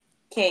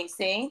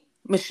Casey.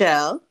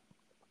 Michelle.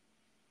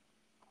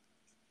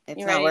 It's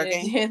you not ready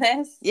working. to do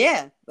this?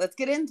 Yeah, let's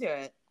get into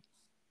it.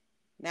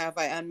 Now, if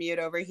I unmute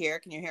over here,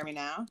 can you hear me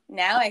now?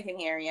 Now I can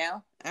hear you.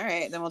 All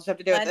right, then we'll just have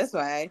to do it this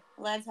way.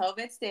 Let's hope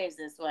it stays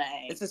this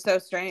way. This is so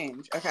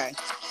strange. Okay.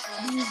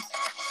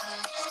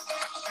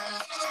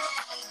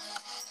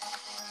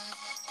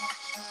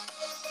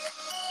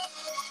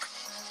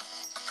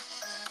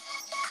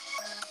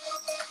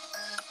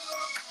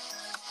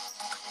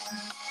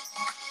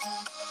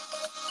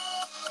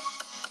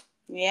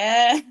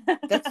 Yeah.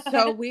 That's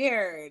so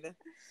weird.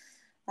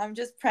 I'm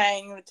just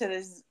praying to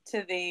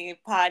the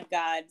pod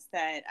gods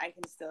that I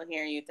can still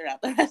hear you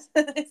throughout the rest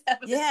of this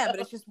episode. Yeah, but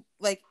it's just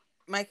like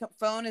my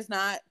phone is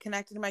not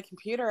connected to my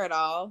computer at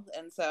all,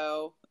 and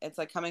so it's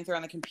like coming through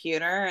on the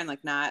computer and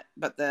like not,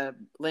 but the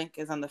link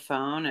is on the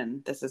phone,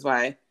 and this is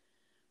why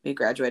we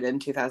graduated in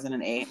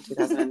 2008,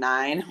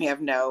 2009. We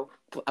have no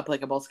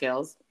applicable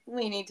skills.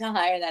 We need to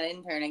hire that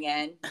intern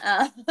again.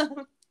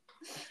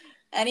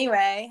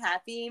 Anyway,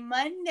 happy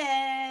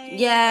Monday.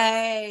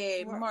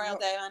 Yay. Memorial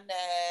Day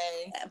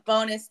Monday.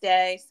 Bonus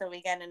day, so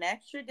we get an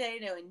extra day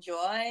to enjoy,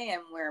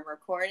 and we're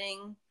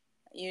recording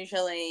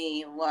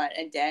usually,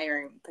 a day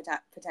or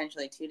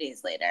potentially 2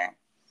 days later.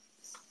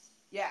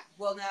 Yeah,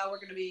 well, now we're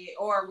going to be,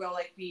 or we'll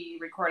be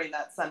recording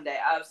that Sunday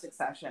of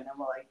Succession, and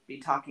we'll be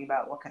talking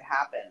about what could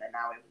happen, and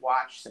now we've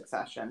watched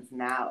Succession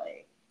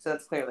finale, so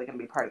that's clearly going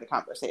to be part of the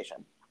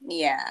conversation.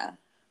 Yeah.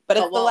 But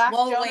it's the last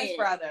Jonas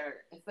brother.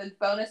 It's the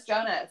bonus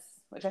Jonas,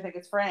 which I think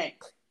is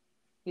Frank.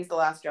 He's the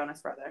last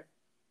Jonas brother.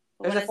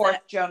 There's a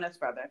fourth Jonas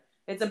brother.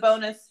 It's a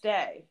bonus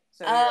day.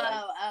 So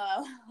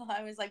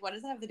I was like, what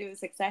does that have to do with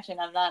Succession?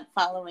 I'm not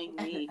following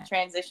the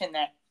transition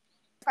there.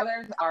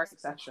 Brothers are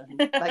Succession.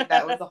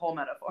 That was the whole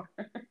metaphor.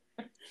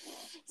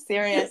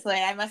 Seriously,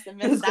 I must have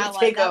missed that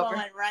one. That one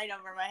went right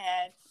over my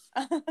head.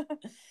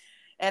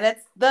 And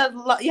it's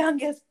the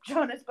youngest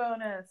Jonas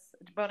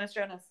bonus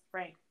Jonas,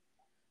 Frank,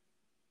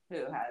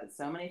 who has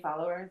so many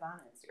followers on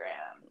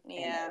Instagram.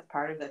 Yeah. And is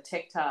part of the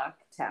TikTok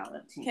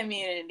talent team.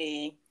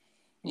 Community.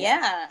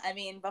 Yeah. I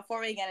mean, before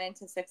we get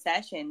into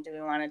Succession, do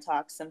we want to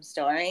talk some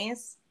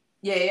stories?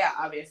 Yeah,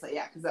 obviously.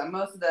 Yeah, because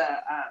most of the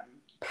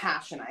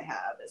passion I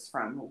have is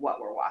from what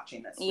we're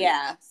watching this week.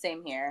 Yeah,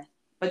 same here.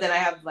 But then I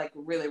have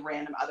really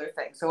random other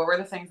things. So what were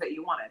the things that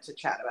you wanted to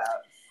chat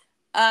about?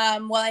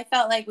 Well, I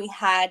felt like we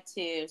had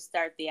to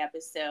start the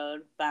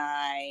episode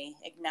by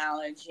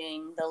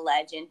acknowledging the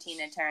legend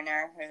Tina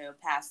Turner, who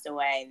passed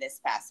away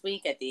this past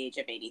week at the age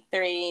of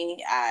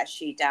 83.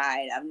 She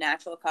died of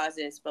natural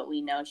causes, but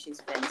we know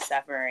she's been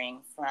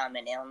suffering from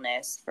an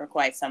illness for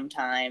quite some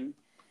time.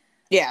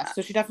 Yeah,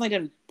 so she definitely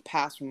didn't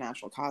pass from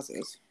natural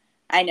causes.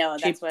 I know.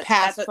 She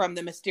passed from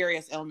the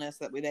mysterious illness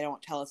that they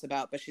don't tell us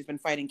about, but she's been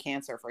fighting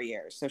cancer for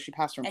years. So she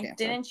passed from cancer.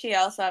 Didn't she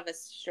also have a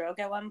stroke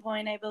at one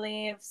point, I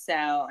believe? So,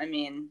 I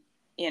mean,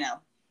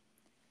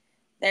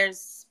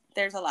 there's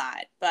a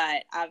lot.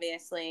 But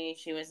obviously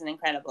she was an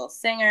incredible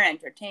singer,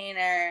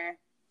 entertainer,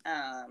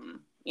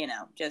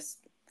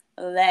 just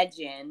a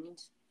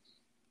legend.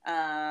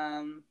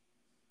 And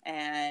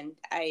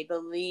I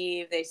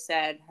believe they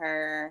said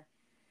her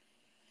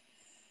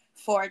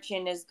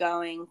fortune is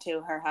going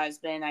to her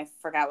husband. I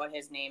forgot what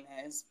his name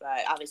is, but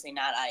obviously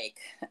not Ike.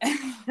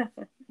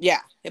 Yeah,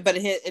 but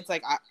it's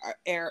like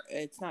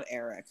it's not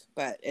Eric,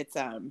 but it's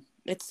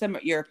some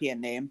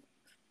European name.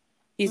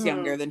 He's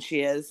younger than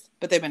she is,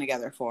 but they've been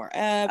together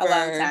forever. A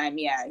long time.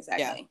 Yeah,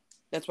 exactly. Yeah,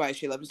 that's why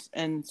she lives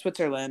in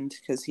Switzerland,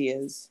 because he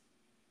is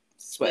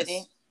Swiss.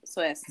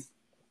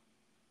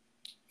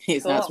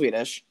 He's not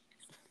Swedish.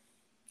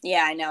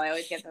 Yeah, I know. I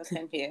always get those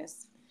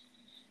confused.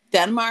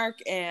 Denmark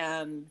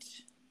and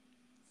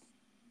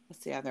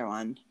what's the other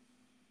one?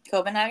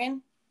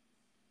 Copenhagen?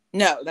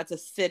 No, that's a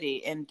city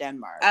in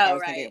Denmark. Oh, I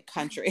was thinking of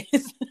countries.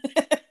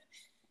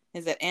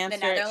 Is it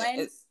Amsterdam? The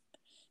Netherlands?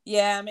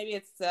 Yeah, maybe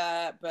it's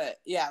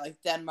but yeah,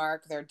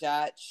 Denmark, they're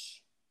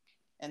Dutch.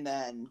 And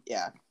then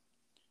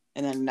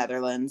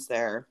Netherlands,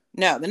 the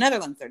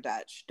Netherlands, they're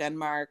Dutch.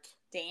 Denmark.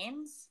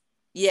 Danes?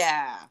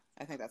 Yeah.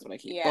 I think that's what I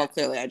keep. Yeah. Well,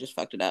 clearly I just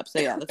fucked it up. So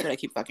yeah, that's what I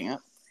keep fucking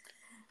up.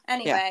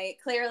 Anyway,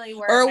 clearly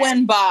we're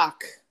Erwin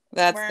Bach.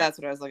 That's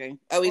what I was looking.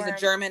 Oh, he's a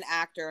German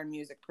actor and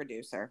music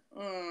producer.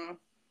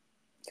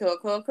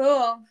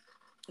 Cool.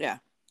 Yeah.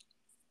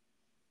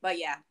 But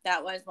yeah,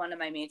 that was one of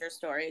my major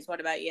stories. What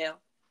about you?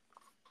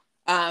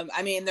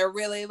 I mean, they're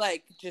really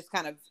just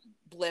kind of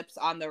blips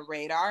on the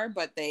radar,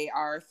 but they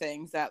are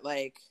things that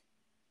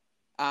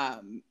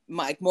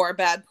more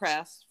bad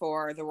press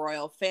for the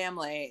royal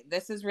family.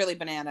 This is really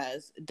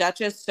bananas.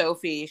 Duchess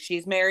Sophie,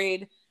 she's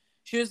married.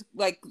 She was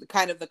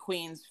kind of the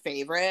queen's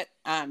favorite.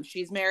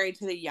 She's married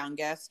to the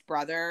youngest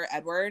brother,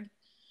 Edward,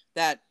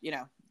 that,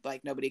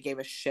 nobody gave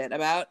a shit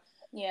about.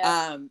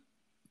 Yeah.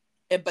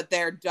 But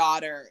their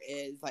daughter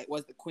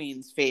was the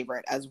queen's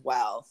favorite as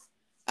well.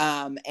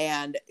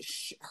 And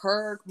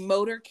her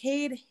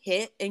motorcade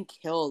hit and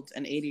killed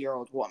an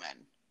 80-year-old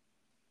woman.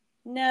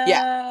 No.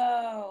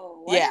 Yeah.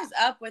 What is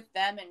up with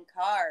them in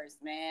cars,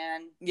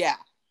 man? Yeah.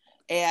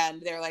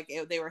 and they're like,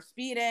 they were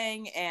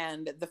speeding,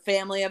 and the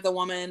family of the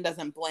woman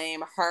doesn't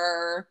blame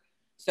her.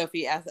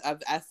 Sophie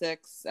of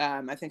Essex.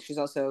 I think she's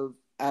also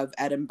of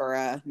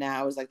Edinburgh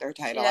now, is like their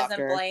title. She doesn't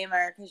after. blame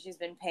her because she's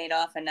been paid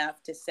off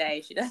enough to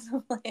say she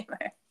doesn't blame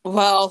her.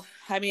 Well,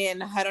 I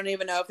mean, I don't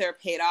even know if they were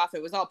paid off.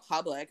 It was all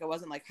public. It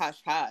wasn't like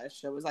hush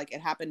hush. It was like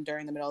it happened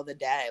during the middle of the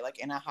day, like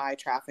in a high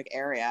traffic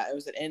area. It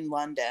was in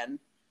London.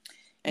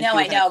 No,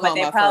 I know, but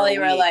they probably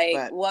were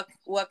like, but...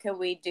 what could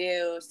we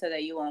do so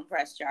that you won't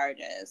press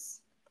charges?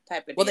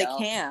 Type of well, deal.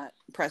 they can't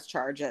press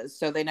charges,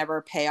 so they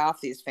never pay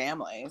off these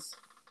families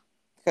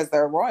because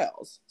they're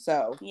royals.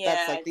 So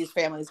that's like these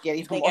families get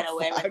even more get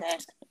away fucked. with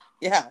it.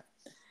 Yeah.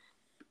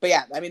 But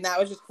yeah, I mean, that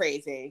was just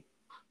crazy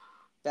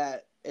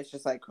that it's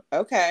just like,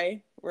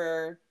 okay,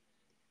 we're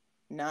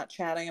not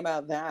chatting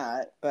about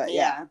that. But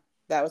yeah,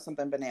 that was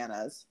something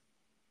bananas.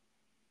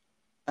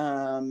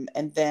 And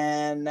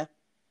then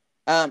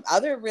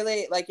other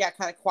really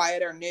kind of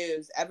quieter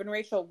news. Evan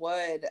Rachel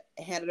Wood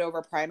handed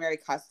over primary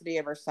custody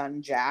of her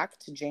son Jack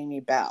to Jamie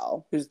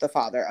Bell, who's the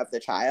father of the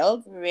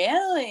child.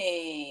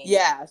 Really?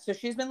 Yeah. So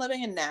she's been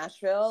living in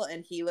Nashville,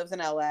 and he lives in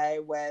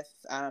LA with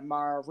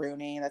Mara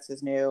Rooney. That's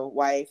his new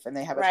wife, and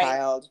they have a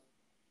child.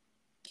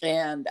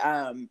 And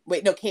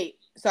Kate.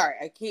 Sorry,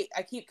 I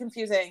keep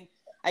confusing.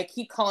 I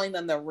keep calling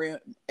them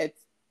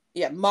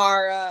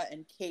Mara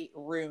and Kate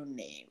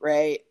Rooney,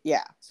 right?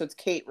 Yeah. So it's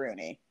Kate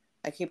Rooney.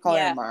 I keep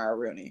calling her Mara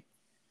Rooney.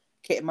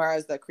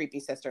 Mara's the creepy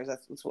sisters.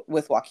 That's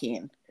with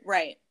Joaquin.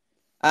 Right.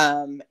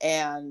 And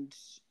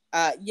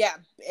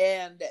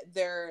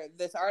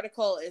this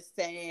article is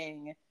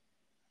saying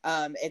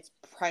it's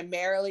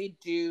primarily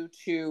due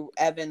to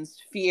Evan's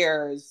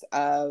fears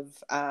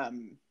of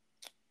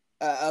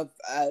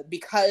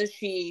because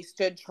she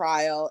stood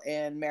trial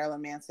in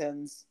Marilyn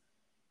Manson's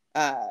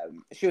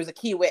she was a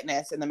key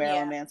witness in the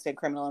Marilyn Manson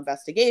criminal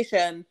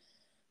investigation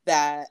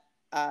that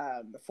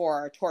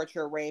for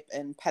torture, rape,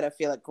 and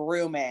pedophilic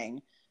grooming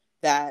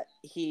that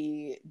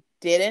he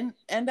didn't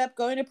end up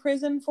going to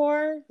prison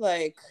for.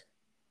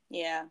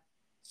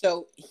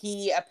 So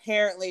he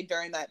apparently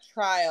during that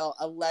trial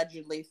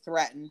allegedly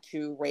threatened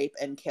to rape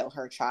and kill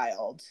her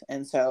child.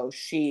 And so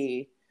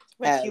you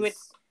would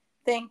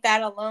think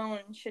that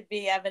alone should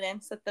be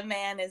evidence that the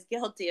man is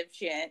guilty of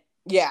shit.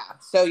 Yeah.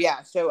 So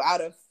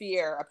out of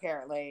fear,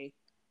 apparently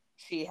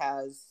she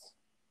has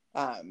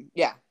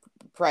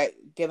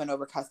given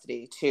over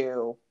custody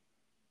to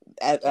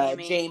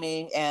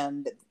Jamie,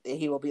 and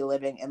he will be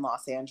living in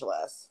Los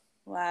Angeles.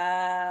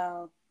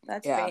 Wow,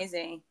 that's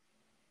crazy.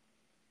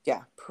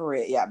 Yeah,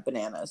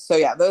 bananas. So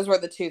yeah, those were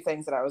the two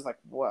things that I was like,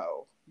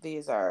 whoa,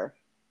 these are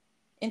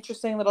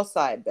interesting little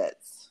side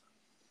bits.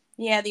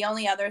 Yeah, the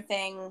only other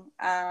thing,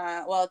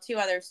 two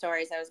other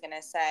stories I was going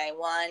to say.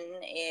 One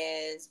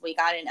is we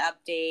got an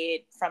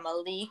update from a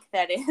leak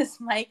that is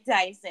Mike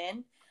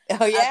Tyson.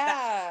 Oh,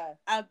 yeah.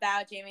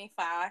 About Jamie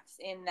Foxx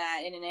in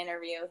an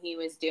interview he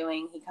was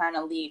doing, he kind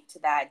of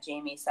leaked that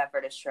Jamie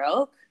suffered a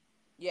stroke.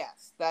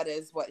 Yes, that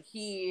is what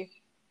he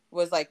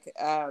was like.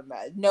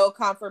 No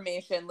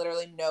confirmation.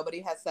 Literally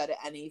nobody has said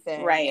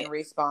anything in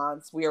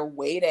response. We are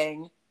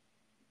waiting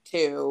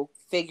to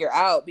figure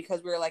out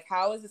because we were like,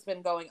 how has this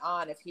been going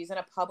on? If he's in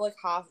a public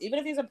hospital, even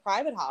if he's a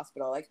private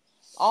hospital, like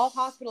all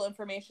hospital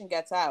information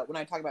gets out when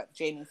I talk about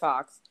Jamie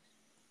Foxx.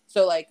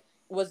 So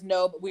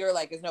we were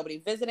like, is nobody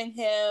visiting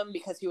him?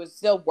 Because he was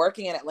still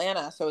working in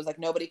Atlanta. So it was like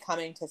nobody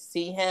coming to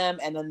see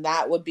him. And then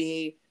that would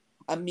be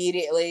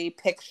immediately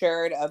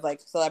pictured of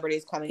like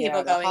celebrities coming out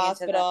of the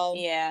hospital.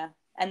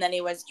 And then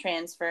he was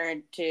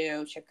transferred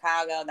to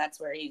Chicago. That's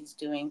where he's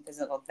doing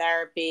physical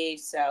therapy.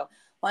 So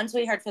once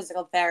we heard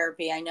physical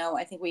therapy,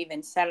 I think we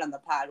even said on the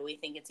pod, we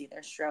think it's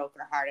either stroke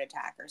or heart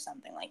attack or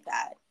something like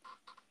that.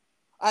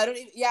 I don't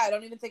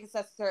even think it's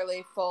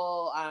necessarily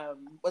full.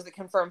 Was it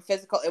confirmed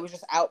physical? It was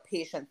just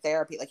outpatient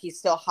therapy. Like he's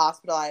still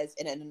hospitalized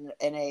in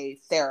a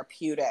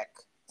therapeutic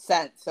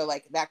sense. So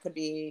like that could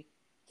be,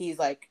 he's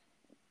like,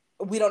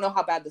 we don't know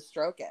how bad the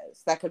stroke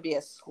is. That could be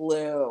a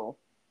slew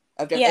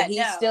of different.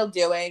 He's still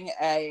doing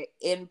a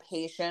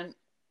inpatient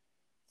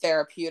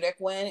therapeutic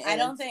wing. I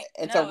don't think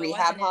it's a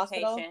rehab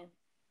hospital. Inpatient.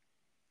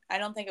 I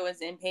don't think it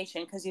was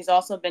inpatient because he's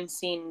also been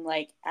seen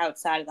like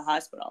outside of the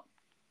hospital.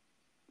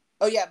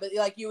 Oh yeah, but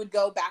like you would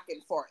go back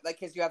and forth, like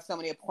because you have so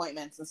many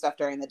appointments and stuff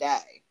during the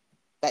day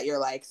that you're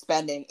like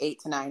spending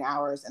 8 to 9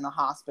 hours in the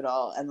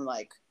hospital and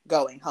like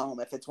going home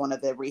if it's one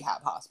of the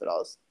rehab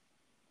hospitals.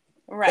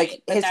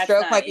 Right. Like, his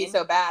stroke might be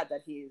so bad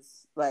that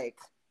he's like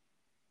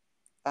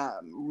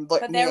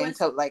needing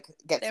to like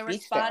get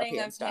speech therapy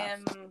and stuff.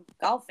 Him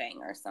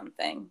golfing or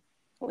something.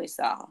 We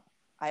saw.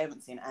 I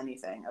haven't seen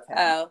anything of him.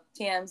 Oh,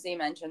 TMZ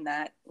mentioned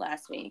that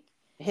last week.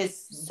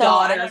 His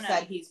daughter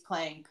said he's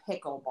playing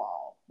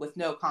pickleball with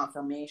no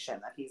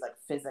confirmation that he's like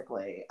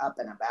physically up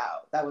and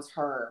about. That was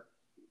her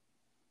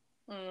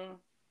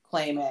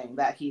claiming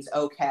that he's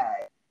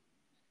okay.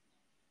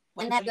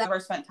 When have you ever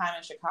spent time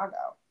in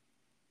Chicago?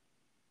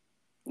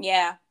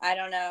 Yeah, I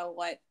don't know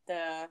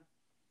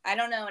I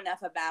don't know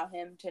enough about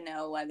him to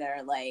know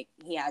whether like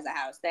he has a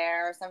house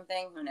there or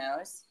something. Who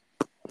knows?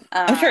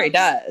 I'm sure he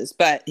does,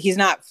 but he's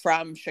not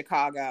from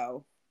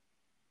Chicago,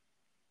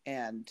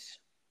 and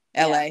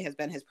LA has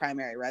been his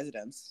primary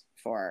residence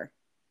for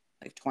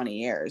like 20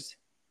 years.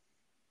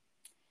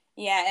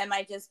 Yeah, it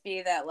might just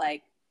be that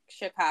like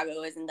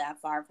Chicago isn't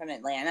that far from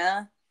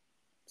Atlanta.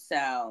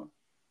 So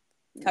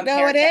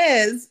no, it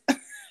is.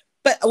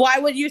 But why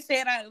would you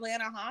stay at an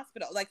Atlanta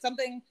hospital? Like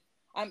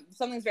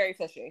something's very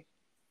fishy.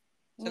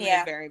 Something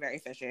is very, very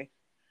fishy.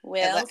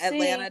 We'll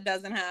Atlanta see.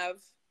 doesn't have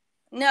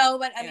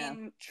but I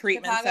mean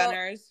treatment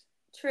centers.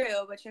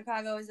 True, but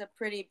Chicago is a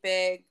pretty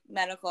big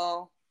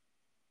medical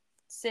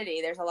city.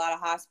 There's a lot of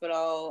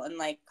hospital and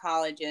like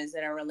colleges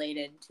that are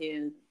related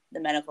to the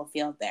medical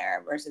field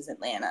there versus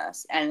Atlanta,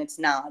 and it's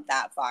not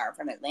that far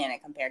from Atlanta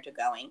compared to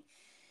going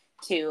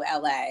to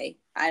LA.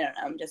 I don't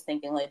know. I'm just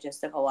thinking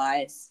logistical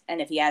wise,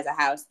 and if he has a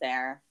house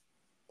there,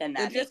 then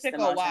that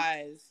logistical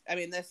wise. I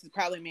mean, this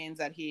probably means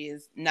that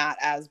he's not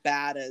as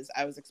bad as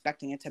I was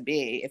expecting it to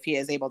be if he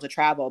is able to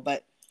travel.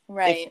 But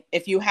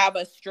if you have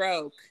a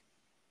stroke,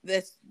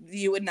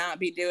 you would not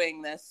be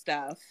doing this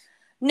stuff.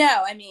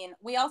 No, I mean,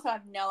 we also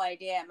have no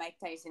idea. Mike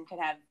Tyson could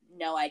have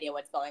no idea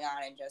what's going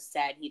on and just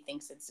said he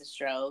thinks it's a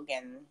stroke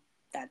and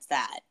that's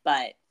that.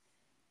 But,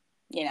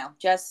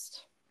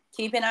 just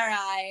keeping our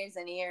eyes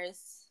and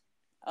ears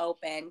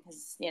open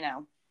because,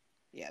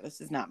 Yeah,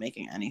 this is not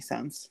making any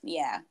sense.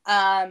 Yeah.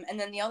 And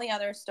then the only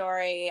other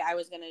story I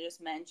was going to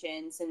just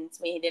mention,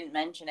 since we didn't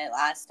mention it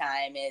last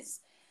time,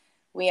 is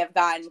we have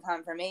gotten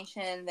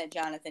confirmation that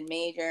Jonathan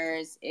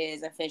Majors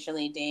is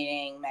officially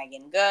dating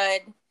Megan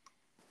Good.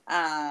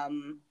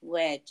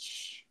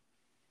 Which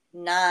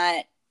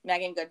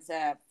Megan Good's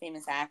a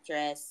famous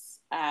actress.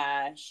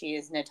 She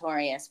is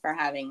notorious for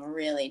having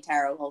really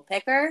terrible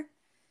picker.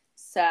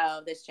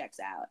 So this checks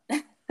out.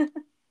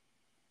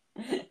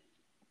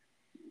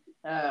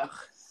 Ugh.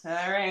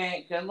 All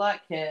right. Good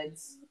luck,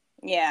 kids.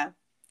 Yeah.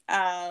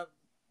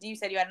 You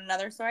said you had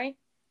another story?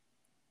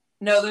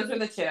 No, those are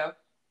the two.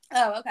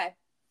 Oh, okay.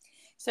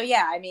 So,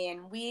 yeah, I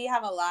mean, we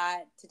have a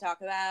lot to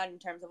talk about in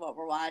terms of what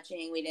we're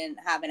watching. We didn't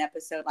have an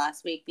episode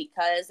last week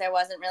because there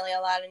wasn't really a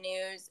lot of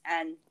news.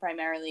 And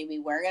primarily, we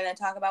were going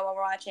to talk about what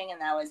we're watching,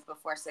 and that was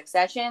before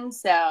Succession.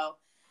 So,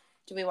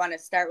 do we want to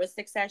start with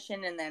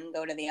Succession and then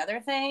go to the other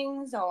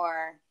things?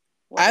 Or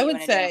I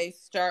would say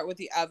start with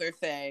the other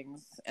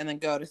things and then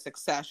go to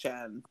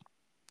Succession.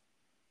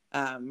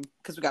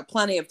 Because we got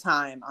plenty of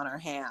time on our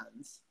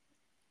hands.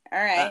 All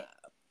right.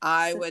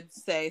 I would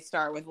say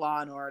start with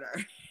Law and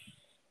Order.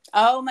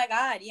 Oh my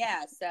God,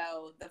 yeah.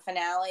 So the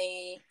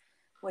finale,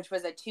 which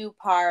was a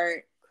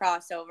 2-part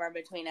crossover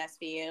between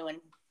SVU and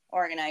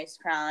organized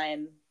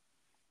crime,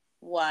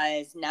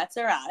 was Nuts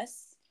or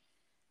Us.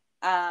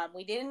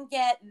 We didn't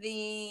get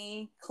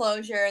the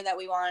closure that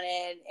we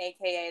wanted,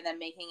 aka them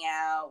making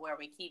out, where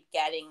we keep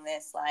getting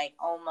this like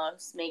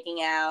almost making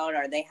out,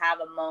 or they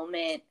have a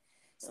moment.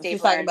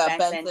 She's talking about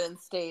Benson and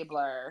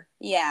Stabler.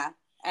 Yeah.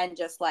 And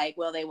just like,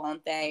 will they,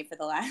 won't they, for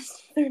the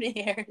last 30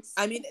 years.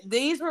 I mean,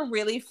 these were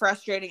really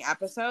frustrating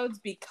episodes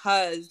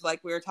because,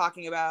 like we were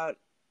talking about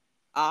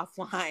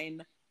offline,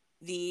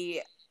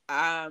 the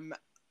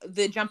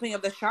jumping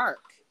of the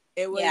shark.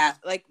 It was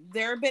like,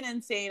 there have been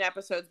insane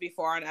episodes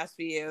before on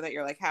SVU that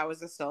you're like, how is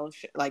this still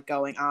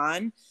going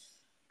on?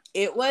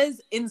 It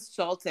was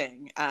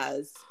insulting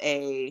as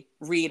a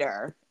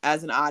reader,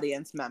 as an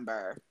audience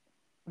member,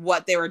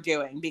 what they were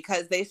doing,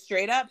 because they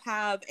straight up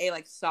have a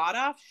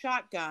sawed-off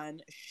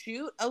shotgun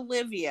shoot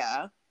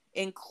Olivia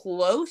in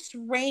close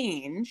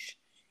range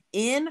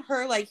in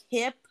her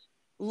hip,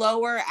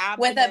 lower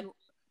abdomen with a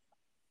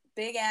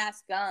big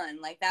ass gun.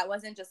 That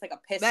wasn't just a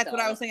pistol. That's what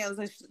I was thinking. It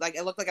was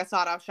it looked like a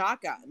sawed-off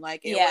shotgun.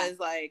 It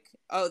was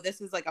oh, this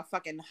is a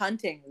fucking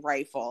hunting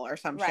rifle or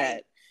some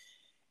shit.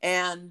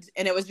 And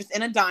it was just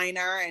in a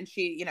diner, and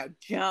she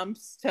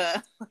jumps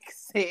to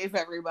save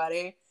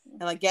everybody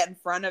and get in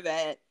front of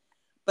it.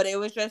 But it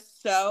was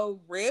just so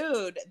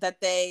rude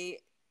that they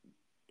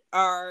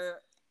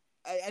are,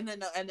 and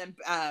then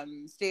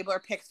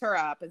Stabler picks her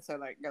up, and so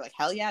you're like,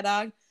 hell yeah,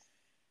 dog,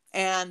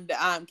 and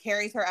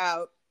carries her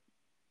out,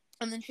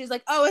 and then she's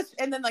like, oh,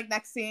 and then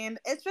next scene,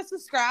 it's just a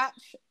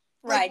scratch,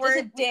 right?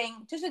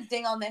 Just a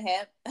ding on the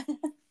hip.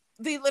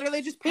 They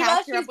literally just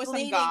patched her up with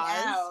some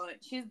gauze.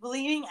 She's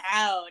bleeding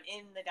out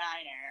in the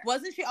diner.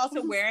 Wasn't she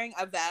also wearing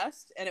a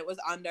vest, and it was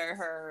under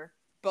her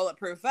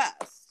bulletproof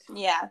vest?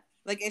 Yeah.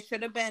 It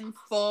should have been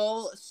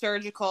full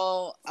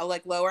surgical,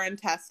 lower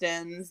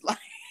intestines.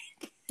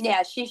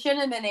 Yeah, she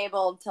shouldn't have been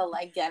able to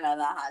get out of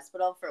the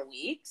hospital for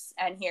weeks,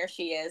 and here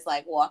she is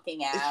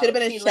walking out. It should have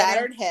been a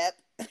shattered hip.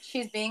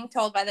 She's being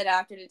told by the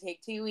doctor to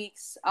take 2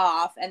 weeks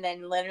off, and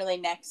then literally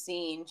next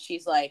scene,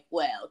 she's like,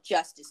 "Well,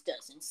 justice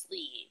doesn't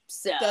sleep,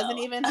 so doesn't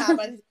even have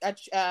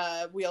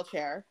a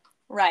wheelchair."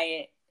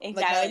 Right.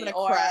 Exactly. Not even a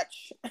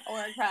crutch. Or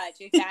a crutch,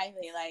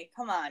 exactly.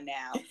 Come on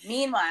now.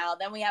 Meanwhile,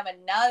 then we have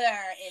another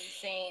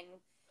insane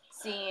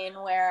scene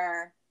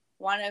where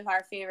one of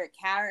our favorite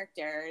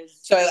characters.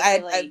 So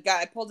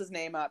I pulled his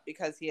name up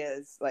because he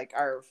is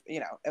our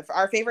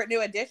favorite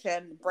new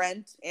addition,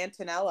 Brent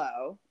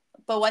Antonello.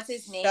 But what's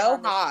his name?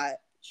 So hot.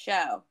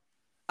 Show.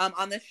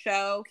 On the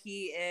show,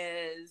 he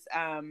is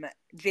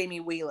Jamie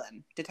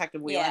Whelan,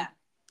 Detective Whelan. Yeah.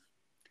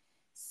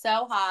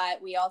 So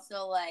hot. We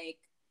also, like,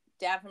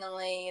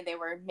 definitely, they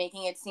were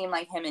making it seem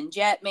like him and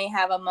Jet may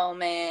have a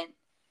moment.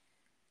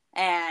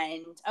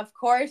 And, of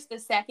course, the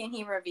second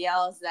he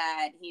reveals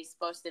that he's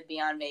supposed to be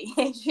on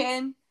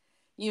vacation,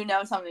 you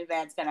know something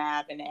bad's going to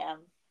happen to him.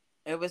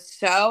 It was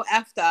so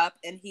effed up,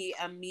 and he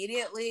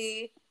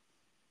immediately,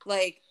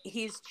 like,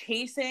 he's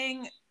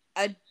chasing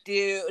a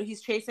dude.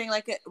 He's chasing,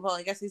 like, well,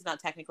 I guess he's not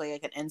technically,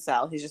 like, an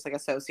incel. He's just, like, a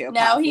sociopath.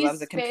 No, he he's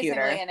loves a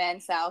computer. basically an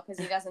incel because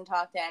he doesn't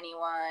talk to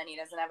anyone. He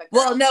doesn't have a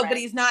Well, girlfriend. no, but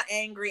he's not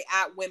angry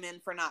at women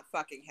for not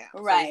fucking him.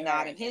 Right, so he's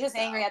not an he's incel. just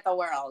angry at the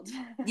world.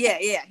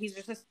 Yeah, he's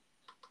just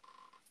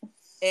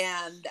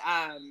and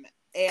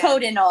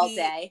coding all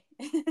day.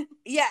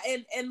 Yeah,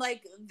 and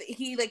like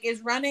he like is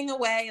running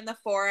away in the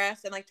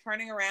forest and like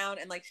turning around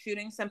and like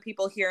shooting some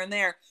people here and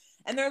there,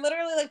 and they're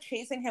literally like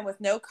chasing him with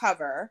no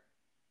cover.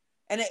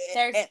 And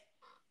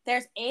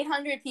there's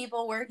 800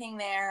 people working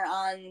there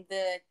on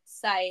the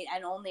site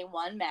and only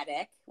one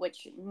medic,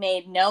 which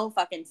made no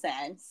fucking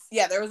sense.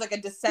 Yeah, there was like a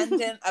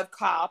descendant of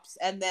cops,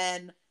 and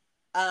then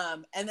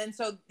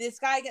so this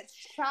guy gets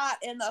shot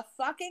in the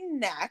fucking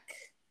neck.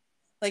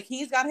 Like,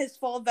 he's got his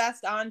full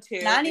vest on,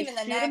 too. Not even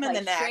the neck,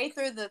 like, straight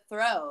through the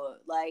throat.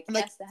 Like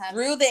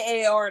through the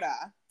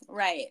aorta.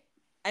 Right.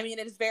 I mean,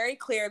 it is very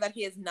clear that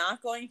he is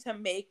not going to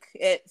make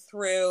it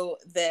through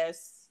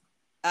this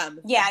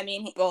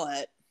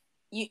bullet.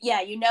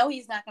 You know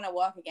he's not going to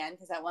walk again,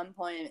 because at one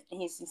point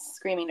he's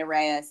screaming to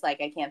Reyes,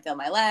 like, I can't feel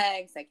my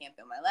legs.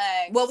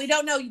 Well, we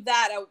don't know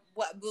that.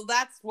 Well,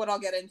 that's what I'll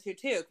get into,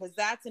 too, because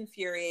that's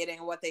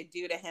infuriating what they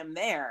do to him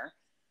there.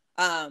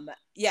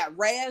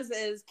 Reyes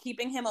is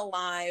keeping him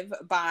alive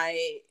by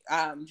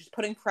just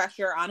putting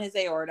pressure on his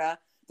aorta.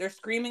 They're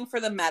screaming for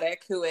the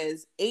medic, who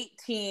is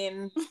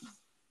 18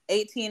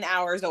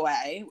 hours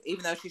away,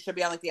 even though she should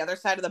be on like the other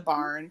side of the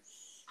barn.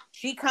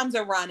 She comes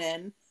a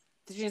running.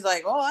 She's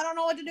like, oh, I don't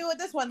know what to do with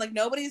this one. Like,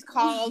 nobody's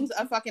called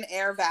a fucking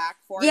air vac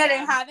for Yeah, them.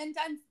 they haven't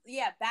done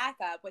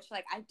backup, which,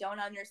 like, I don't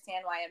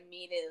understand why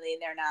immediately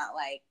they're not,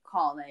 like,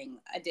 calling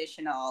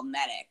additional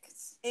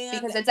medics.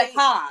 Because it's a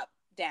cop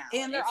down.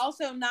 And they're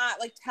also not,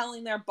 like,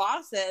 telling their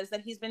bosses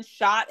that he's been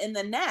shot in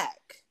the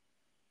neck.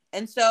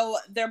 And so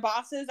their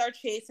bosses are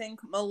chasing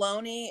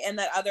Maloney, and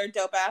that other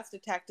dope-ass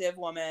detective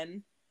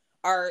woman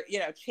are,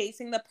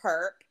 chasing the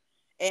perp.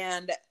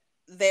 And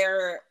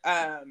they're,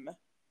 and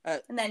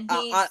then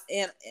Annabelle?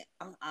 And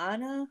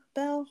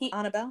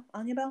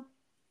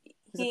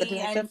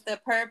the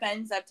perp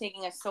ends up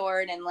taking a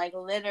sword and, like,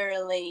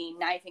 literally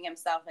knifing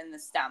himself in the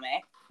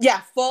stomach.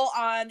 Yeah, full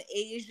on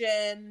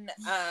Asian,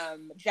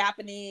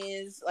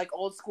 Japanese, like,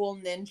 old school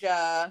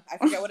ninja. I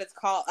forget what it's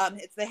called.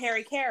 It's the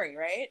Harry Carry,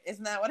 right?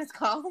 Isn't that what it's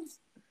called?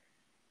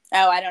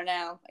 Oh, I don't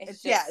know.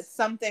 It's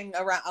something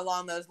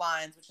along those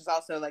lines, which is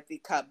also like the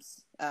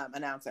Cubs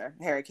announcer,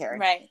 Harry Carey.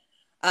 Right.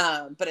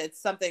 But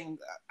it's something,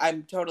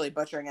 I'm totally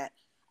butchering it.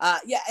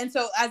 And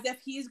so as if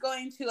he's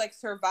going to, like,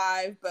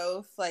 survive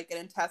both, like, an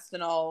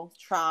intestinal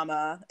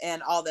trauma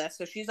and all this.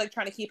 So she's, like,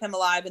 trying to keep him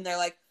alive, and they're,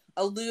 like,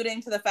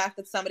 alluding to the fact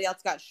that somebody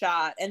else got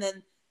shot. And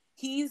then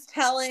he's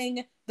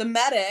telling the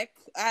medic,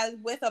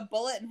 with a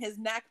bullet in his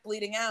neck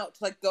bleeding out,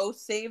 to, like, go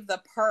save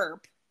the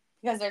perp.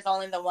 Because there's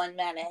only the one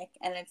medic,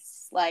 and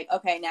it's like,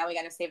 okay, now we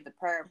got to save the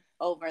perp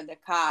over the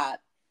cop.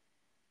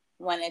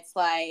 When it's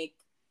like,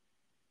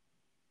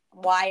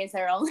 why is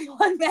there only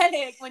one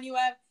medic when you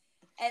have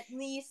at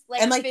least,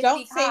 like, and, like, 50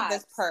 don't cops? save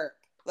this perp.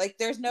 Like,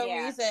 there's no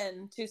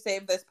reason to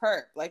save this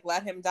perp. Like,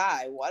 let him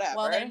die. Whatever.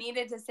 Well, they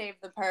needed to save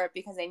the perp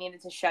because they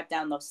needed to shut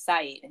down the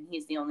site, and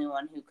he's the only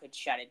one who could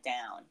shut it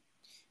down.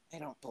 I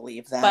don't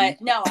believe that.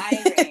 But no,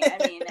 I agree.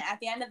 I mean, at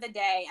the end of the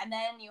day, and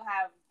then you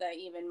have the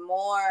even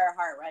more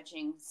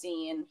heart-wrenching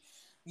scene.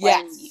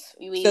 Yes.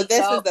 So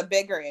this is the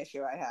bigger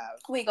issue I have.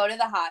 We go to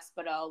the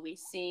hospital. We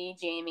see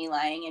Jamie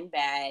lying in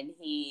bed.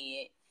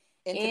 He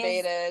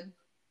intubated.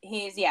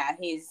 He's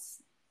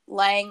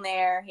laying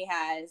there. He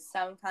has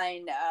some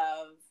kind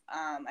of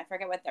I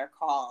forget what they're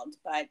called,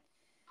 but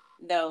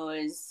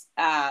those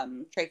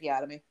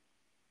tracheotomy.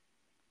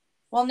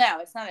 Well, no,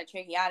 it's not a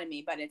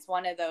tracheotomy, but it's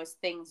one of those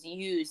things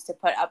used to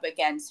put up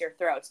against your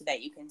throat so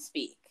that you can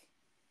speak,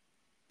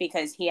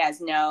 because he has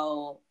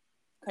no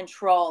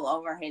control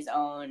over his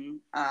own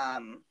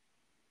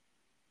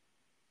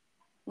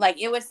like,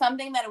 it was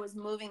something that it was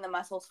moving the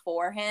muscles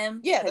for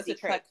him. Yeah, that's a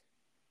trach.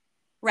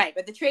 Right,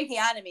 but the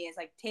tracheotomy is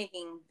like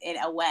taking it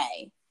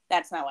away.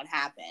 That's not what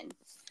happened.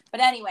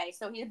 But anyway,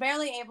 so he's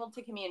barely able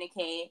to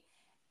communicate,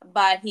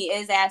 but he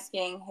is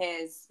asking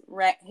his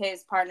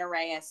partner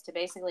Reyes to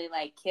basically,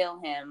 like,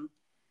 kill him,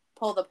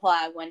 pull the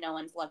plug when no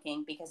one's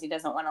looking, because he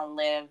doesn't want to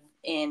live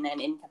in an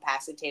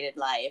incapacitated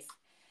life.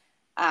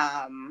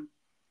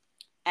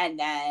 And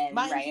then,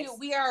 mind you,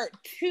 we are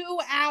 2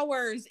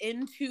 hours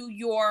into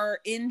your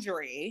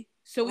injury,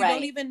 so we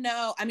don't even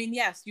know. I mean,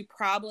 yes, you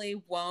probably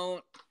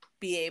won't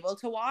be able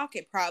to walk.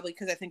 It probably,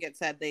 because I think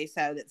they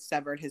said it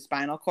severed his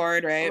spinal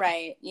cord, right?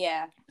 Right,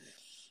 yeah.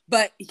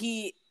 But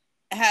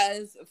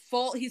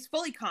he's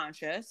fully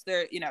conscious.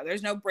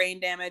 There's no brain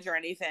damage or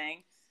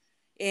anything.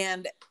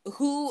 And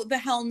who the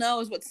hell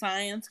knows what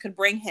science could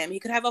bring him? He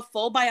could have a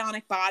full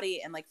bionic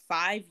body in like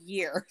 5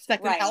 years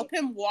that could help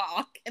him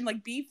walk and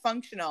like be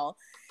functional.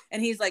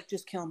 And he's like,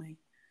 just kill me.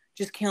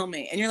 Just kill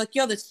me. And you're like,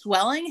 yo, the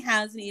swelling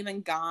hasn't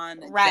even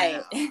gone down.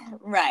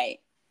 Right.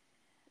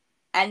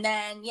 And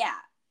then, yeah,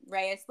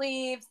 Reyes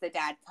leaves. The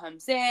dad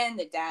comes in.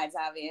 The dad's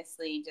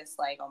obviously just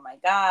like, oh my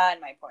God,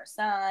 my poor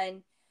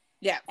son.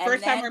 Yeah,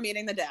 first time we're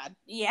meeting the dad.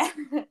 Yeah.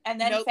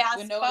 And then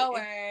fast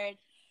forward,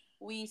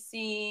 we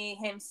see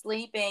him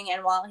sleeping.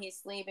 And while he's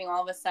sleeping,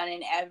 all of a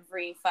sudden,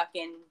 every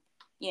fucking,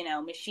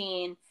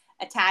 machine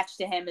attached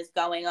to him is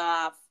going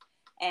off.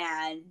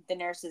 And the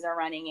nurses are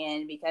running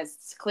in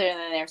because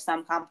clearly there's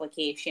some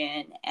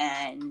complication.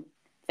 And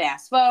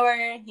fast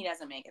forward, he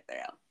doesn't make it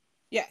through.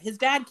 Yeah, his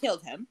dad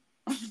killed him.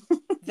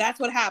 That's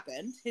what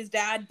happened. His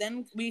dad,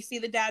 then we see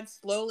the dad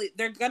slowly,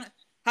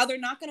 how they're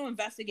not going to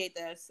investigate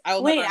this. I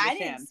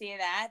didn't see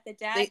that. The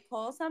dad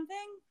pull something?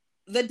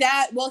 The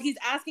dad, well, he's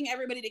asking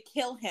everybody to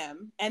kill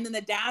him. And then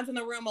the dad's in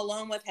the room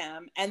alone with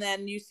him. And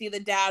then you see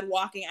the dad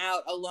walking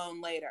out alone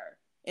later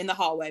in the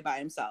hallway by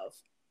himself.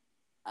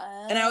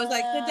 And I was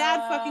like, the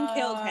dad fucking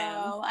killed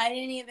him. I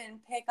didn't even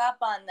pick up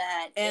on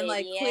that. And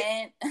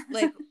idiot.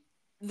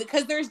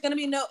 Because there's gonna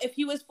be if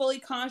he was fully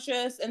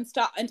conscious and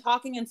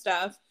talking and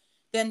stuff,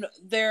 then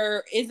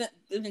there isn't.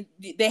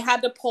 They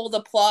had to pull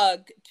the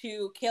plug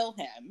to kill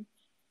him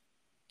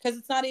because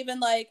it's not even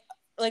like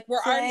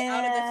we're already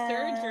out of the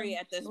surgery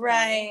at this point.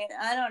 Right.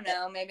 I don't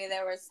know. Maybe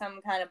there was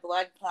some kind of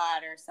blood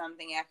clot or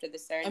something after the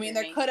surgery. I mean,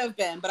 there could have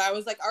been, but I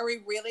was like, are we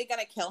really going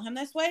to kill him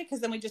this way? Because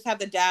then we just have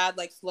the dad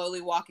slowly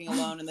walking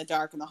alone in the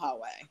dark in the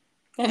hallway.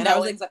 And I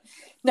was like,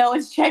 no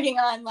one's checking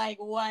on why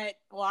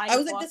I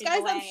was like, this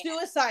guy's on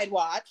suicide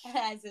watch.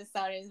 As his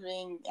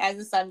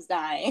son's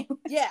dying.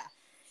 Yeah.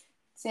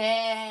 Damn.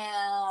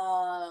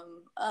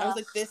 I was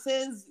like,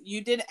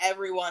 you did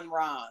everyone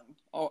wrong,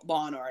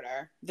 Law and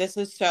Order. This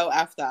is so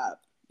effed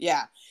up.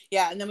 Yeah.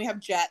 Yeah. And then we have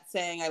Jet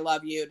saying, I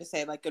love you, to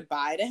say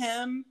goodbye to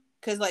him.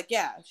 Cause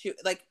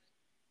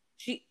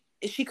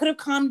she could have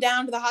come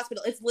down to the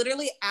hospital. It's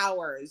literally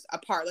hours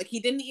apart. He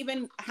didn't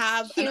even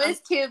have. She was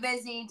too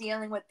busy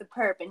dealing with the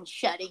perp and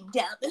shutting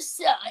down the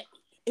sun.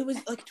 It was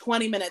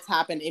 20 minutes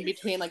happened in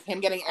between him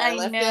getting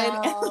airlifted. I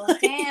know.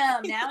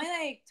 Damn. Now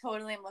I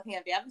totally am looking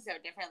at the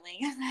episode differently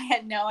because I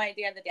had no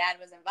idea the dad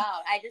was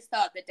involved. I just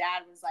thought the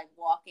dad was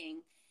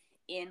walking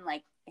in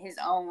his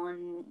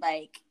own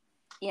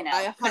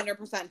I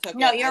 100% took it.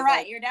 No, you're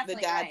right. You're definitely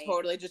the dad right.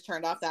 Totally just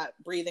turned off that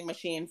breathing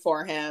machine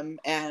for him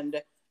and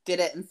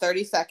did it in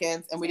 30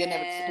 seconds, and we didn't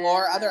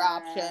explore other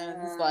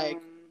options.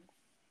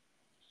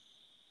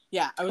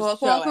 Yeah, I was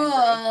so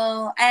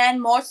angry. And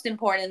most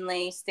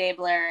importantly,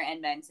 Stabler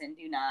and Benson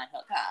do not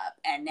hook up.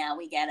 And now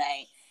we get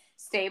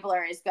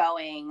Stabler is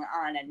going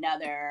on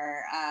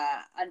another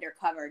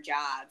undercover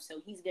job, so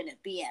he's going to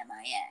be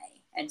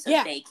MIA. And so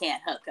they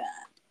can't hook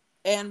up.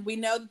 And we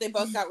know that they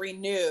both got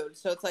renewed.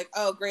 So it's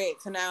oh, great.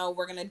 So now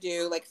we're going to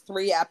do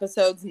 3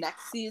 episodes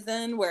next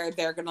season where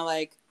they're going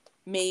to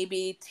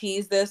maybe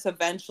tease this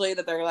eventually,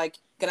 that they're going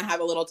to have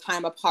a little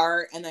time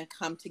apart and then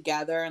come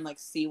together and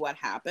see what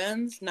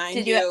happens. I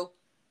was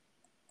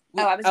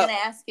going to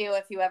ask you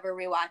if you ever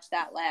rewatched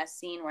that last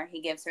scene where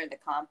he gives her the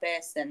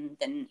compass and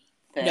then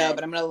no,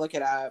 but I'm going to look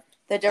it up.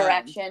 The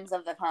directions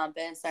of the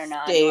compass are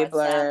not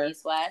Stabler, north, south,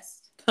 east,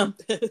 west.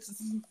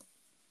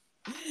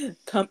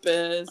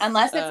 Compass.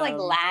 Unless it's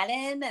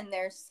Latin and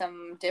there's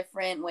some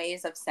different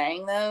ways of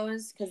saying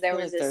those, because there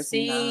was a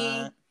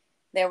C,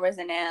 there was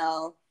an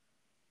L.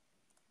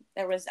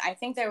 I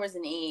think there was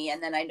an E,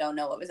 and then I don't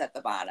know what was at the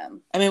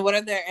bottom. I mean, what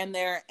are there in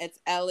there? It's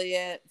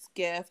Elliot's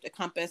gift, a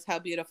compass, how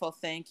beautiful,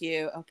 thank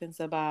you, opens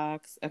the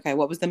box. Okay,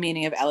 what was the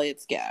meaning of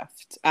Elliot's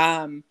gift?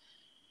 And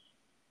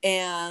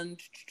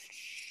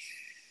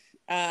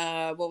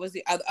what was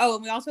the other? Oh,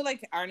 and we also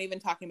aren't even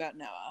talking about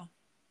Noah.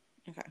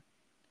 Okay.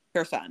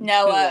 Her son.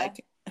 Noah.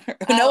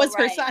 Noah's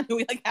her son, who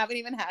we haven't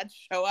even had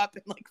show up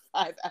in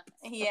 5 episodes.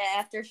 Yeah,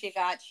 after she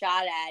got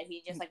shot at,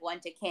 he just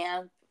went to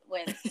camp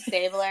with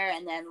Stabler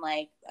and then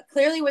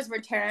clearly was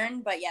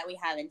returned, but we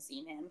haven't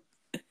seen him.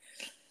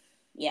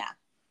 Yeah.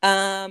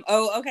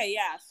 Oh, okay,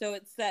 yeah. So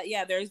it's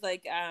there's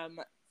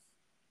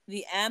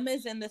the M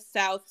is in the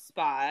south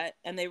spot,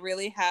 and they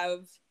really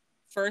have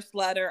first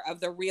letter of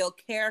the real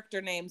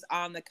character names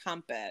on the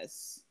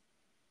compass.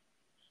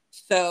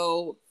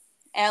 So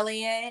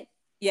Elliot.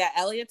 Yeah,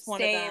 Elliot's one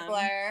Stabler, of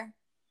them.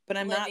 But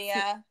I'm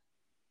Olivia.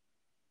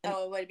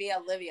 It would be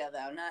Olivia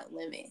though, not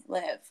Livy.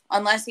 Liv.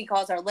 Unless he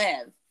calls her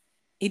Liv.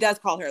 He does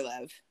call her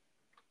Liv.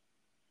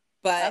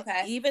 But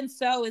even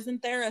so,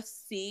 isn't there a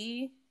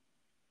C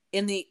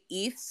in the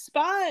east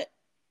spot?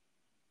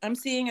 I'm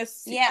seeing a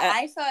C. Yeah,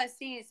 I saw a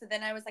C, so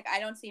then I was I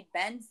don't see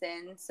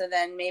Benson, so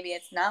then maybe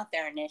it's not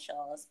their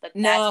initials. But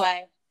that's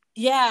why.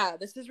 Yeah,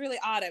 this is really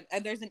odd.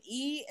 There's an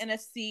E and a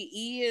C.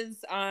 E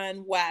is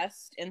on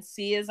west, and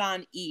C is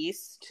on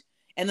east.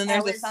 And then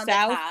there's a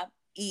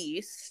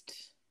southeast.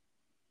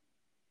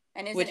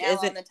 And is it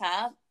L on the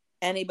top?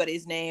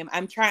 anybody's name.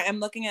 I'm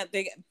looking at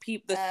the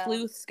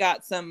sleuth's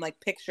got some like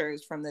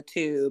pictures from the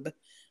tube,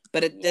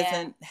 but it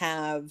doesn't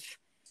have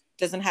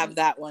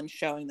that one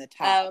showing the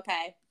top. Oh,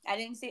 okay. I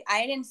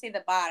didn't see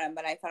the bottom,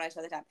 but I thought I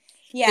saw the top.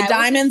 Yeah, the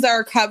diamonds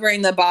are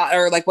covering the bottom,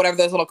 or like whatever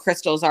those little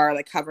crystals are,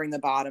 like covering the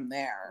bottom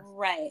there.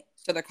 Right.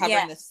 So they're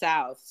covering the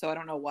south. So I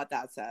don't know what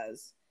that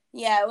says.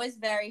 Yeah, it was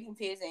very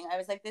confusing. I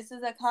was like, this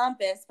is a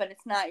compass, but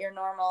it's not your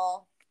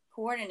normal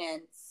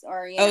coordinates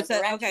or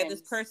directions. Okay,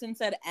 this person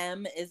said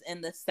M is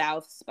in the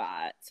south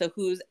spot. So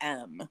who's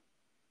M?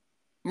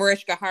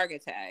 Mariska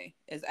Hargitay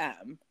is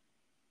M.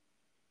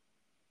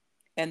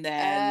 And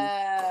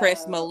then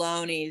Chris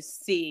Maloney's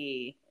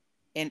C,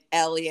 and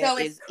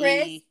Elliot is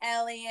Chris, E.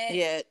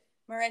 Elliot,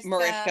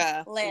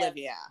 Mariska, Liv.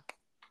 Yeah.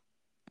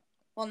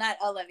 Well, not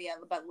Olivia,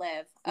 but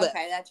Liv.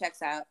 Okay, that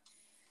checks out.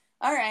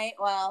 All right,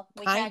 well,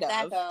 we cracked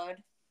that code.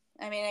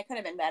 I mean, it could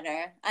have been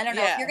better. I don't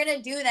know. If you're going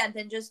to do that,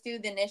 then just do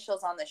the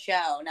initials on the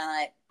show,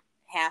 not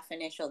half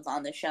initials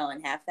on the show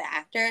and half the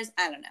actors.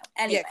 I don't know.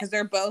 Anyway. Yeah, because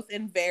they're both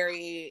in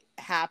very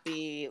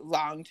happy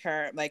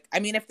long-term. Like, I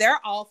mean, if they're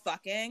all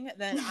fucking,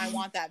 then I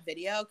want that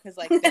video because,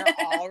 like, they're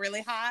all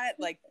really hot.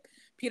 Like,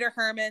 Peter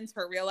Herman's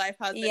her real-life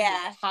husband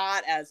is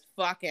hot as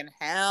fucking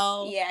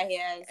hell. Yeah, he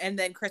is. And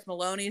then Chris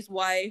Maloney's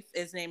wife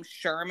is named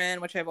Sherman,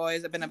 which I've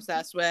always been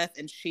obsessed with.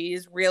 And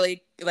she's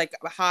really, like,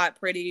 a hot,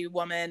 pretty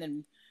woman,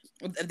 and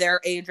they're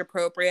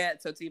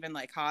age-appropriate, so it's even,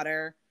 like,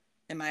 hotter.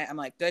 I'm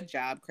like, good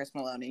job, Chris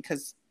Maloney,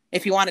 because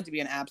if he wanted to be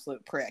an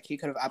absolute prick, he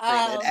could have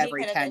upgraded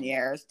every 10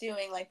 years.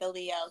 Doing like the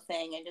Leo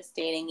thing and just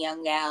dating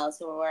young gals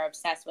who were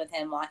obsessed with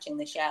him watching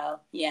the show.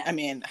 Yeah. I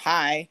mean,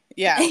 hi.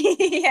 Yeah.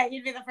 Yeah,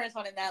 you'd be the first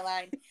one in that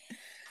line.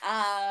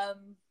 All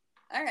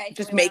right.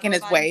 Just making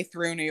his way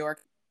through New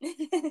York.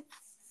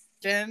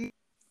 God.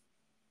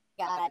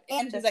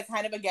 And he's like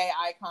kind of a gay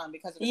icon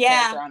because of his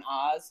character on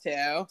Oz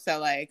too. So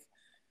like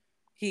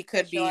he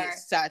could be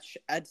such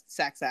a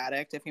sex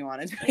addict if he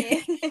wanted to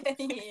be.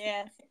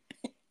 Yeah.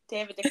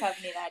 David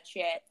Duchovny, that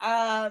shit.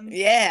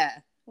 Yeah.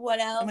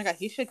 What else? Oh my god,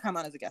 he should come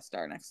on as a guest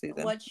star next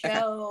season. What show?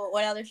 Okay.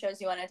 What other shows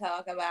do you want to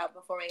talk about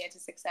before we get to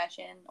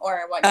Succession,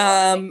 or what?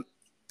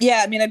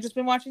 Yeah, I mean, I've just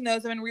been watching those.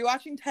 I've been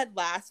rewatching Ted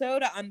Lasso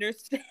to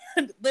understand,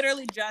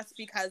 literally just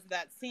because of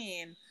that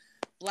scene.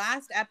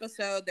 Last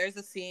episode, there's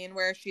a scene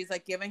where she's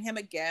like giving him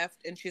a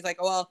gift, and she's like,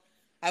 "Oh, well,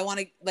 I want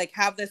to like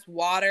have this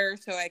water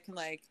so I can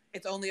like.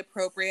 It's only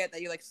appropriate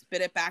that you like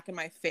spit it back in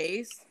my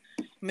face."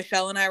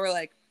 Michelle and I were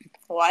like,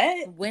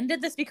 what? When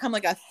did this become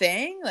like a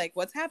thing? Like,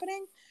 what's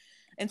happening?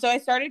 And so I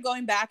started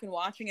going back and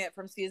watching it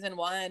from season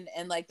 1,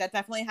 and like that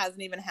definitely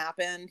hasn't even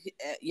happened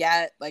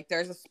yet. Like,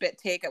 there's a spit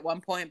take at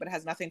one point, but it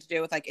has nothing to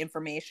do with like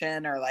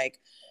information or like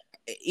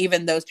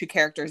even those two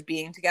characters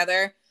being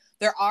together.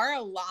 There are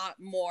a lot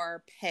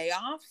more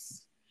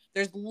payoffs.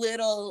 There's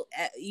little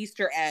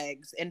Easter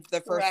eggs in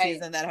the first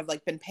season that have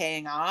like been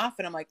paying off,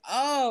 and I'm like,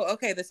 oh,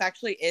 okay, this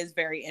actually is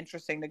very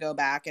interesting to go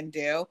back and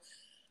do.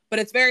 But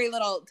it's very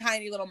little,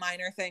 tiny little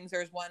minor things.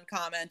 There's one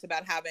comment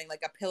about having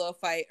like a pillow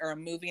fight or a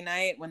movie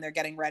night when they're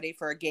getting ready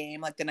for a game,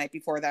 like the night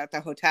before that at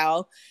the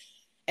hotel.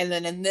 And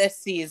then in this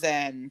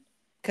season,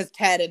 because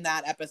Ted in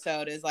that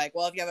episode is like,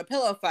 well, if you have a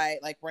pillow fight,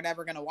 like we're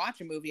never going to watch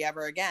a movie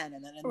ever again.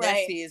 And then in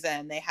this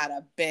season, they had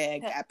a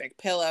big epic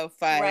pillow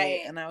fight.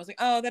 Right. And I was like,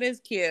 oh, that is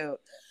cute.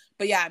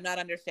 But yeah, I'm not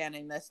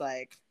understanding this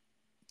like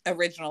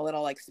original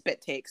little like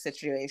spit take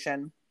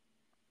situation.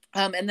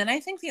 And then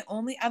I think the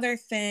only other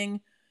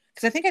thing,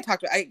 because I think I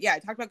talked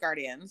about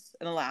Guardians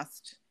in the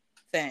last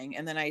thing,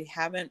 and then I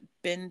haven't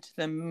been to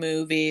the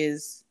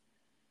movies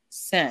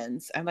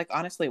since. I'm like,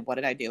 honestly, what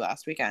did I do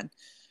last weekend?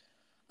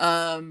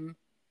 And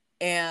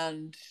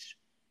then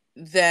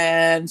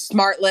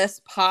Smartless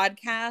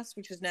podcast,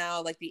 which is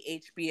now like the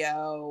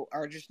HBO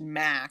or just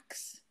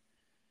Max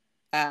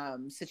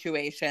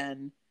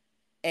situation.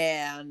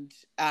 And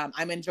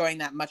I'm enjoying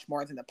that much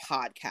more than the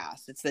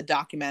podcast. It's the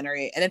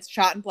documentary, and it's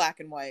shot in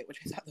black and white, which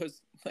I thought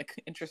was like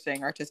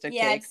interesting artistic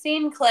take. I've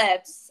seen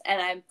clips,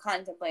 and I'm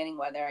contemplating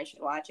whether I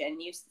should watch it.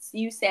 And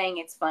you saying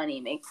it's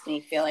funny makes me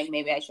feel like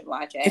maybe I should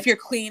watch it. If you're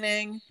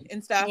cleaning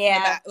and stuff,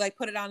 like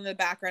put it on in the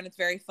background. It's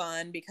very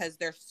fun because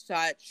they're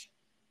such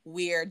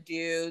weird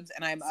dudes,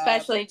 and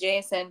especially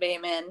Jason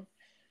Bateman.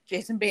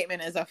 Jason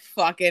Bateman is a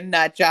fucking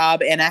nut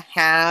job and a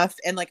half.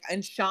 And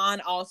Sean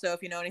also,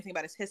 if you know anything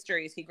about his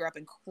histories, he grew up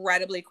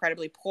incredibly,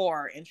 incredibly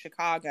poor in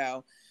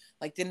Chicago.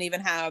 Like, didn't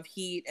even have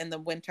heat in the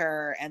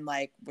winter and,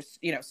 like, was,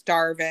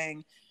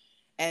 starving.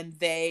 And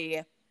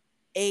they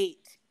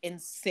ate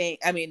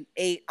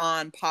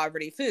on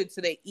poverty food.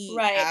 So they eat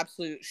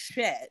absolute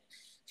shit.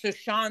 So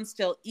Sean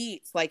still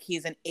eats like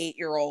he's an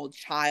 8-year-old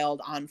child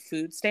on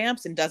food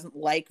stamps and doesn't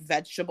like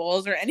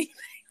vegetables or anything.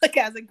 Like,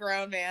 as a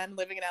grown man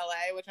living in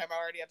LA, which I'm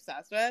already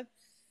obsessed with.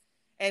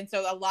 And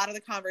so a lot of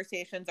the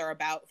conversations are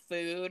about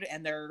food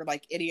and their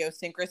like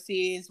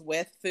idiosyncrasies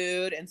with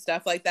food and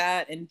stuff like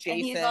that. And Jason,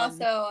 and he's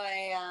also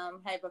a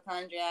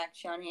hypochondriac.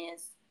 Sean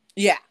is.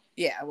 Yeah.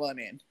 Well, I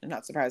mean, I'm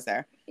not surprised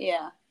there.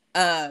 Yeah.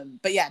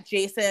 But yeah,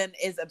 Jason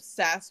is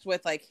obsessed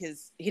with like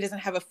he doesn't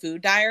have a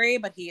food diary,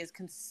 but he is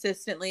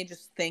consistently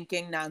just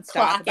thinking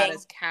nonstop about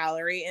his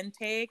calorie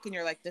intake. And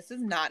you're like, this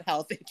is not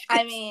healthy, Jason.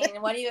 I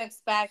mean, what do you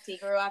expect? He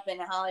grew up in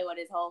Hollywood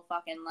his whole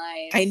fucking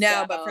life. I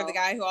know, but for the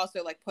guy who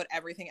also like put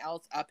everything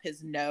else up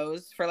his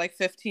nose for like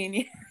 15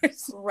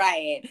 years.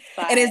 Right.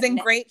 And is in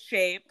great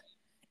shape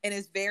and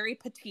is very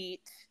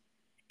petite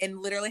and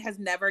literally has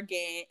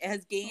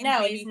gained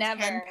maybe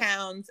 10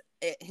 pounds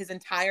his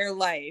entire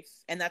life,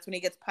 and that's when he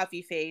gets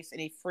puffy face and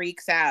he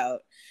freaks out.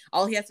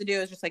 All he has to do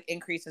is just like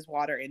increase his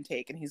water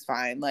intake and he's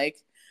fine. Like,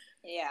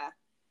 yeah,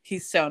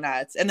 he's so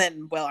nuts. And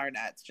then Will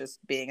Arnett's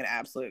just being an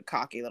absolute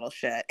cocky little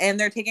shit, and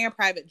they're taking a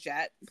private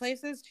jet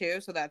places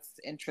too, so that's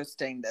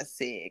interesting to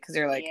see because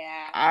you're like,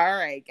 all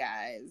right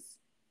guys,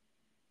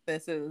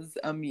 this is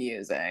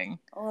amusing.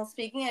 Well,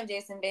 speaking of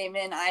Jason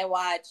Bateman, I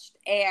watched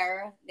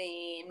Air,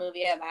 the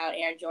movie about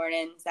Air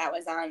Jordans that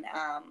was on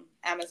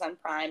Amazon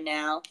Prime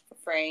now for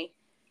free.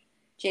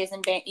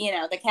 Jason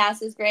Bateman, the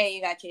cast is great.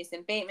 You got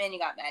Jason Bateman, you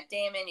got Matt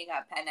Damon, you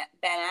got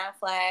Ben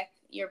Affleck.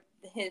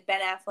 His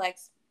Ben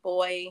Affleck's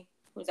boy,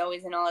 who's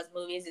always in all his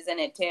movies, is in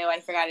it too.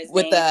 I forgot his name.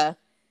 With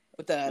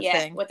the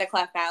thing. With the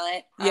cleft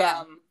palate.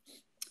 Yeah.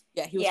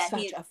 Yeah, he was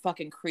such a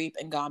fucking creep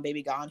in Gone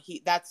Baby Gone.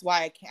 That's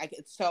why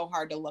it's so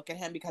hard to look at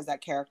him because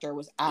that character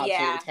was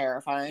absolutely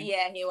terrifying.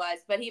 Yeah, he was.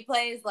 But he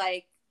plays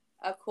like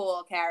a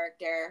cool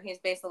character. He's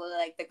basically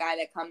like the guy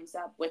that comes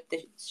up with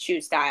the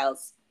shoe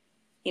styles.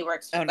 He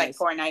works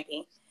for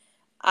Nike.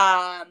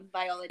 Viola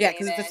Davis. Yeah,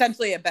 because it's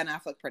essentially a Ben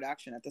Affleck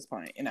production at this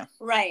point,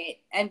 Right.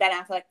 And Ben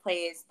Affleck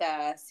plays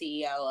the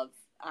CEO of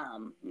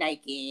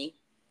Nike.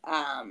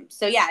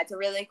 So yeah, it's a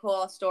really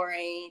cool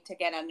story to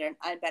get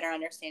a better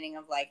understanding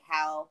of like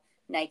how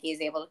Nike is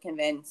able to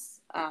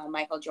convince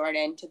Michael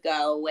Jordan to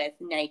go with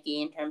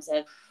Nike in terms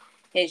of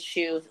his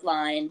shoe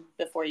line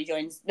before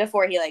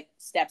he like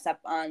steps up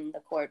on the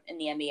court in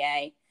the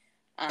NBA.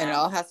 And it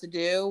all has to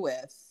do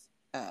with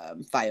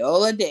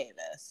Viola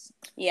Davis.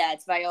 Yeah,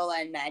 it's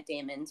Viola and Matt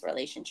Damon's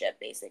relationship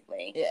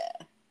basically. Yeah.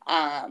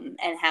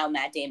 And how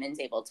Matt Damon's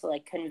able to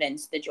like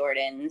convince the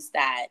Jordans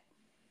that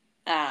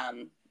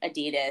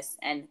Adidas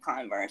and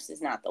Converse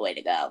is not the way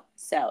to go.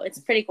 So it's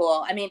pretty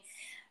cool. I mean,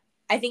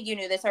 I think you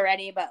knew this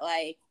already, but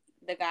like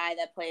the guy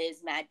that plays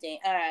the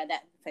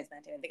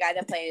guy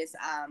that plays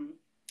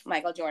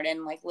Michael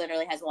Jordan like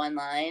literally has one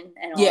line,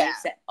 and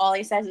all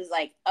he says is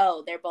like,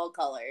 "Oh, they're bold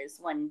colors"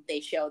 when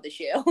they show the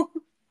shoe.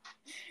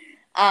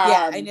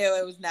 I knew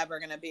it was never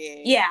gonna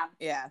be.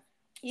 Yeah.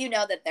 You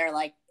know that they're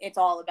like, it's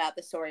all about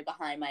the story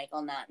behind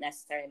Michael, not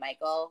necessarily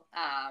Michael.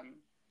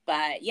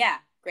 But yeah,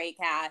 great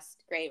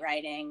cast, great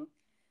writing.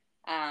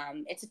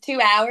 It's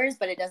 2 hours,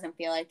 but it doesn't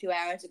feel like 2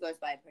 hours. It goes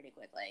by pretty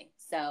quickly.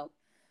 So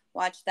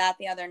watched that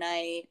the other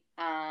night.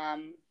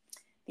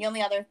 The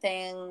only other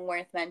thing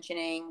worth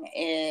mentioning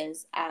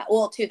is,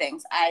 two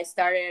things. I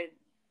started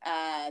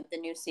the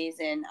new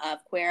season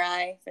of Queer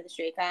Eye for the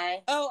Straight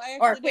Guy. Oh, I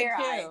actually did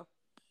too.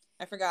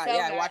 I forgot. So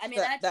I watched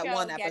that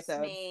one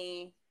episode. Gets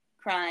me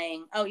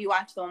crying. Oh, you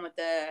watched the one with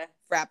the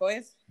frat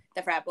boys?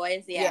 The frat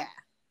boys, yeah.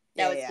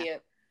 That was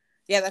cute.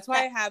 Yeah, that's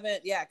why I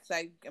haven't. Yeah,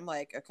 because I'm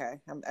like, okay,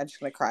 I'm just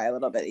gonna cry a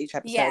little bit each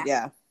episode.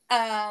 Yeah.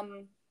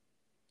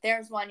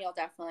 There's one you'll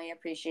definitely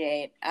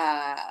appreciate.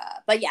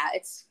 But yeah,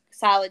 it's a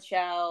solid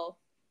show.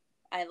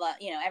 I love,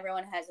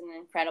 everyone has an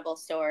incredible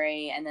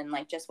story, and then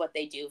like just what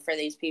they do for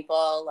these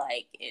people,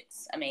 like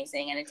it's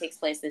amazing. And it takes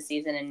place this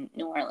season in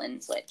New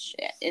Orleans, which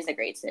is a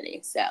great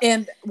city. So,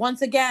 and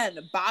once again,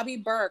 Bobby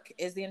Burke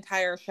is the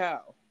entire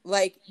show.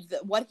 Like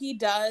what he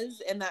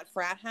does in that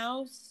frat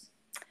house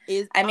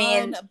is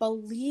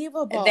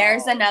unbelievable.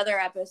 There's another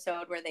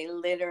episode where they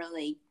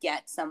literally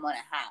gets them an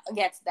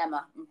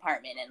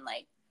apartment and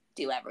like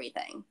do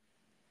everything.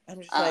 I'm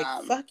just like,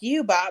 fuck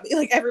you, Bobby.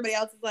 Like everybody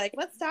else is like,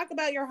 let's talk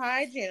about your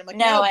hygiene. I'm like,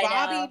 no,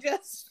 Bobby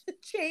just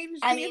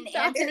changed the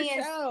entire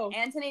show.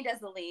 Anthony does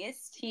the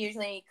least. He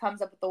usually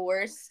comes up with the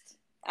worst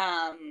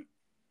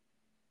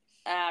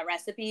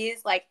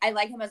recipes. Like I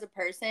like him as a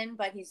person,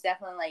 but he's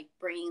definitely like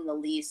bringing the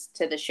least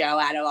to the show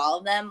out of all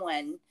of them.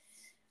 When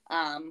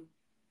that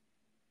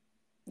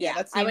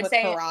scene with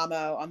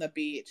Karamo on the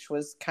beach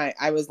was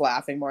I was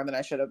laughing more than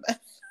I should have been.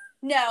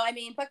 No, I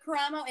mean, but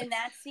Karamo in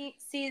that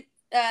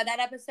that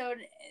episode,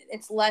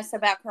 it's less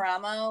about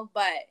Karamo,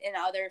 but in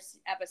other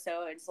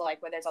episodes,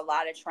 like where there's a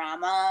lot of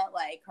trauma,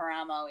 like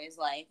Karamo is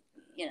like,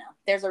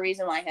 there's a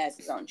reason why he has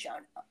his own show.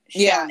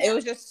 Yeah, it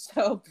was just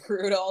so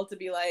brutal to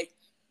be like,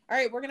 all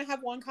right, we're gonna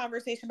have one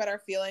conversation about our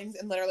feelings,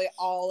 and literally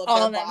all of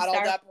them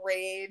bottled up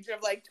rage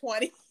of like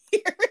 20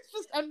 years.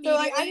 Just so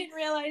like, I didn't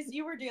realize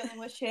you were dealing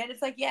with shit.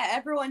 It's like, yeah,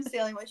 everyone's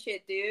dealing with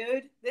shit,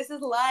 dude. This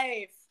is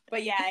life.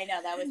 But yeah, I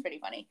know that was pretty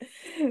funny.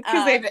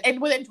 And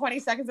within 20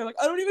 seconds, they're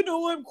like, I don't even know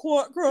why I'm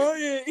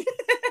crying.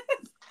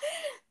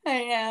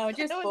 I know,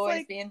 just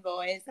boys being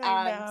boys. So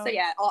yeah,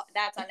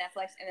 that's on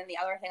Netflix. And then the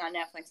other thing on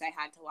Netflix I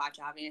had to watch,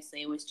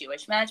 obviously, was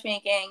Jewish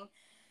Matchmaking,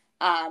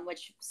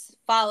 which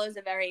follows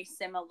a very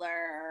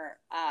similar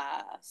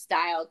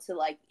style to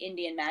like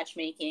Indian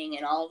Matchmaking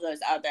and all of those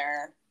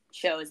other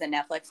shows that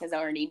Netflix has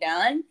already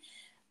done.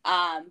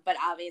 But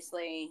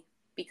obviously,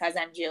 because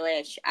I'm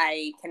Jewish,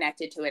 I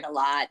connected to it a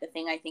lot. The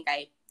thing I think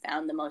I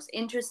found the most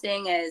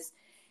interesting is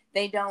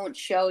they don't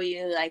show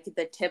you like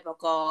the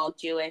typical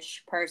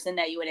Jewish person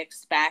that you would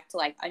expect,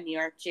 like a New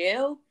York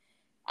Jew.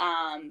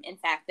 In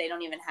fact, they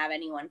don't even have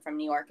anyone from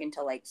New York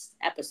until like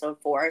episode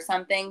 4 or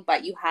something.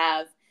 But you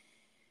have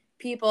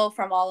people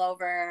from all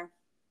over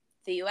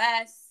the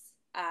U.S.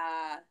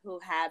 Who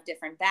have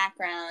different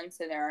backgrounds.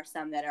 So there are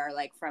some that are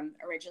like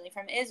originally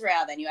from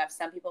Israel. Then you have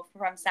some people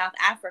from South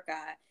Africa.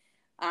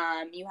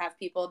 You have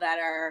people that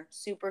are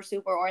super,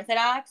 super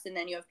Orthodox, and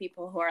then you have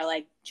people who are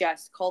like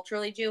just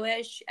culturally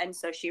Jewish. And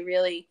so she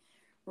really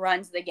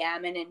runs the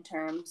gamut in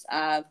terms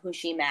of who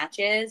she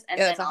matches. And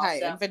yeah, then that's a high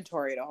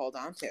inventory to hold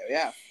on to.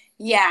 Yeah.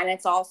 Yeah, and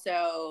it's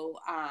also,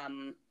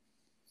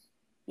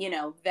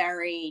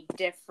 very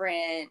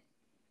different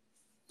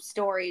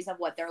stories of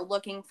what they're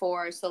looking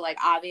for. So, like,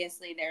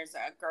 obviously, there's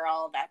a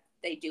girl that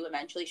they do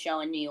eventually show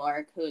in New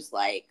York who's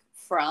like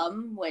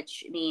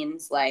which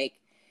means like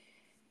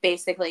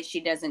basically she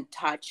doesn't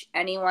touch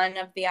anyone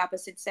of the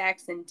opposite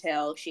sex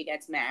until she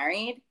gets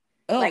married.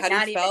 Oh, like, how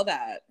do you not spell even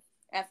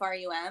that?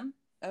 FRUM.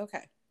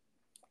 Okay.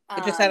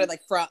 It just sounded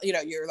like from,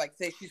 you're like,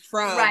 say she's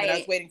from, right. And I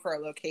was waiting for a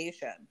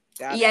location.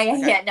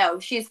 Yeah. No,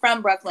 she's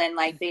from Brooklyn,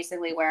 like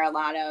basically where a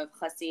lot of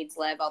Hasids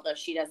live, although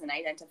she doesn't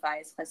identify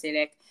as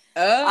Hasidic.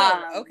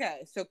 Oh,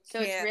 okay. So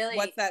it's really,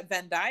 what's that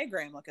Venn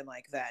diagram looking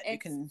like that you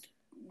can...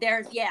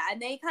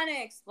 and they kind of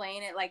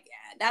explain it, like,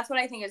 that's what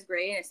I think is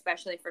great,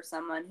 especially for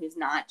someone who's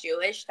not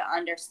Jewish, to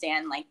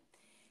understand, like,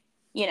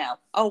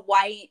 a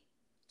white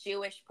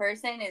Jewish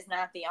person is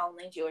not the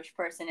only Jewish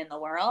person in the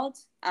world.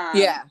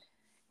 Yeah.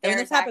 I mean,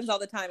 this happens all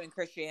the time in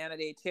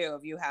Christianity, too.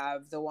 If you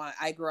have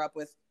I grew up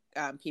with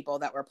people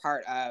that were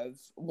part of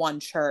one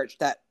church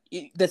that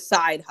the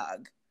side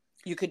hug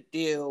you could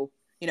do,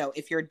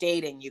 if you're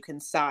dating, you can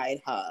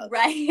side hug.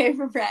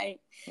 Right.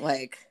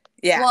 Like,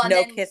 yeah,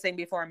 well, kissing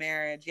before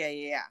marriage.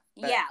 Yeah.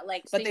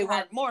 But they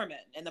weren't Mormon,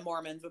 and the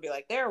Mormons would be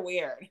like, they're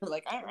weird.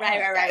 Like,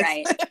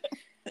 right.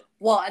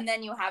 Well, and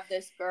then you have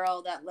this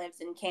girl that lives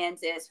in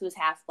Kansas who's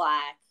half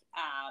black.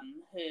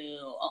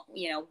 Who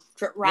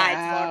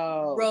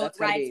rides that's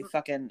gonna be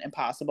fucking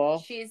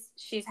impossible.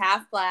 She's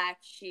half black.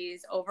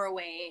 She's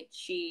overweight.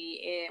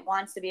 She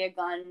wants to be a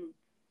gun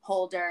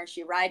holder.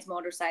 She rides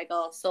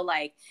motorcycles. So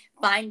like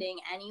finding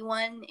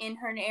anyone in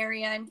her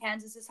area in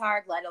Kansas is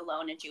hard, let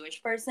alone a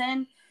Jewish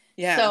person.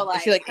 Yeah. So like,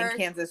 is she like in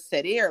Kansas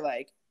City or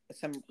like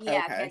some?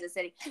 Yeah, okay. Kansas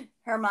City.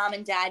 Her mom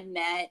and dad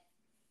met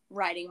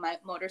riding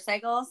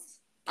motorcycles.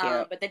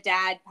 But the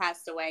dad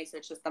passed away, so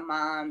it's just the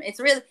mom.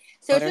 It's really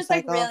it's just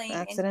like really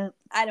accident.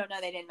 I don't know.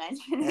 They didn't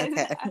mention it.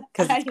 Okay,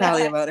 because it's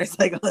probably a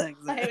motorcycle accident.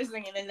 I was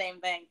thinking the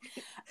same thing.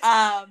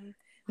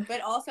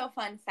 But also,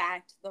 fun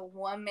fact: the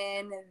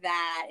woman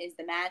that is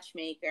the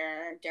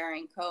matchmaker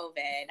during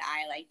COVID,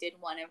 I like did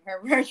one of her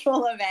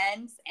virtual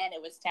events, and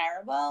it was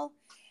terrible.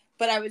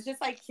 But I was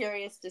just like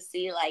curious to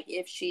see like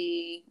if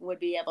she would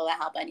be able to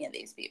help any of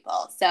these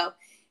people. So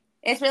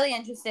it's really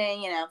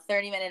interesting.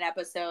 30-minute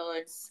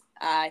episodes.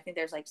 I think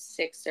there's like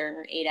 6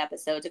 or 8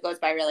 episodes. It goes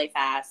by really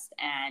fast.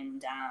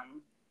 And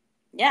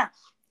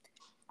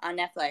on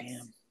Netflix.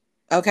 Damn.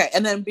 Okay.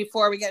 And then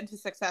before we get into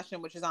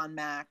Succession, which is on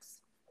Max,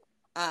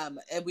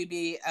 it would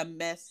be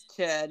amiss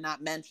to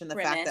not mention the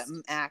fact that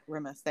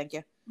thank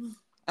you.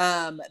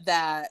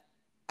 That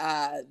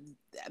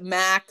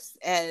Max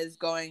is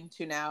going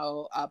to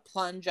now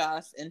plunge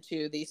us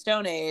into the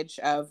Stone Age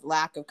of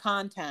lack of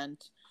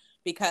content,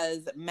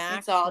 because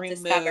Max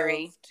removed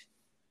Discovery.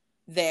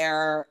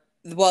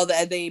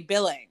 The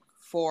billing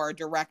for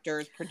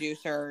directors,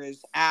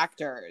 producers,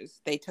 actors.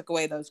 They took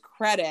away those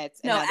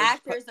credits. No,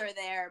 actors are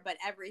there, but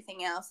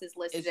everything else is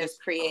listed as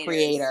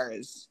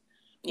creators.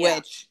 Yeah.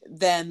 Which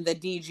then the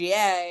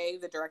DGA,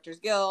 the Directors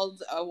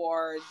Guild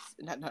Awards,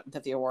 not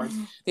the awards,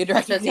 the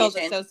Directors Guild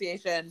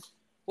Association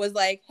was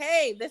like,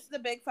 hey, this is a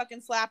big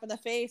fucking slap in the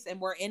face, and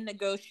we're in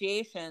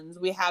negotiations.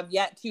 We have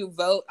yet to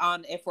vote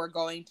on if we're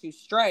going to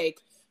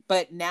strike.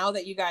 But now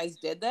that you guys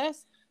did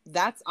this,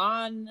 that's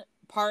on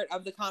part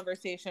of the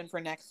conversation for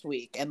next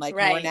week. And like,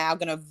 we're now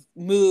going to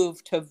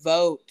move to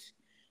vote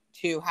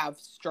to have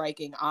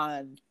striking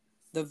on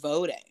the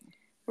voting.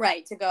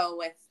 Right. To go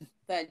with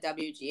the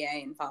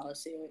WGA and follow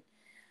suit.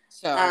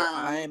 So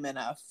I'm in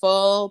a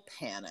full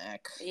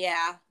panic.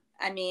 Yeah.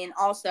 I mean,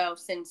 also,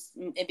 since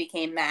it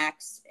became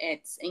Max,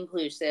 it's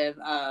inclusive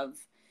of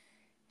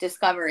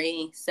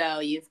Discovery. So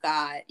you've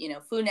got,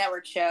 Food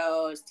Network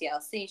shows,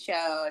 TLC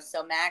shows.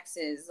 So Max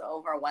is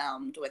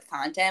overwhelmed with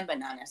content, but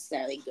not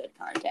necessarily good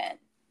content.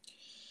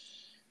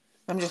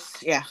 I'm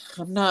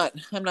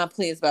not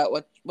pleased about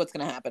what's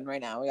going to happen right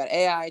now. We got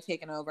AI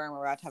taking over, and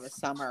we're about to have a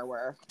summer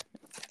where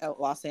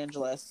Los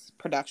Angeles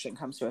production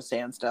comes to a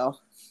standstill.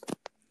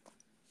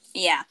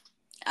 Yeah.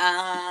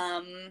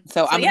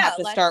 So I'm going to have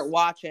to start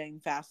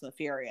watching Fast and the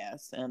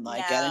Furious and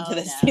get into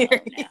the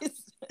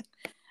series.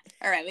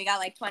 All right, we got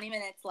like 20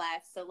 minutes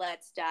left, so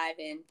let's dive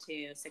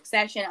into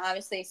Succession.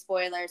 Obviously,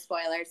 spoiler.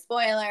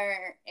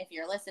 If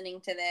you're listening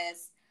to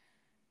this,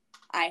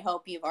 I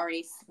hope you've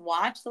already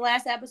watched the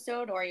last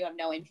episode or you have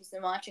no interest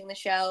in watching the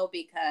show,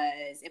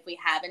 because if we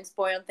haven't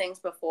spoiled things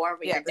before,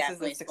 we are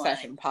definitely this is a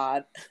Succession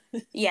pod.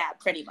 Yeah,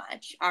 pretty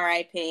much.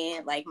 R.I.P.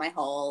 Like my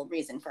whole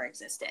reason for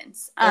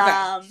existence.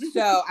 Okay.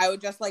 So I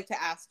would just like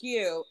to ask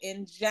you,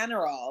 in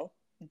general,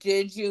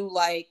 did you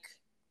like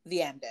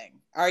the ending?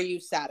 Are you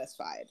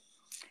satisfied?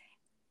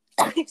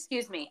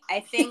 Excuse me. I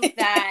think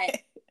that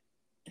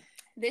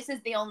this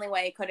is the only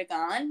way it could have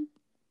gone.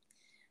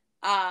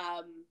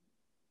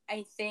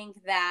 I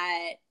think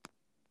that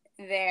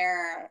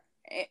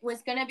it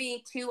was going to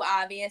be too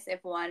obvious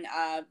if one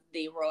of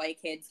the Roy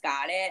kids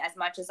got it. As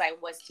much as I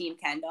was Team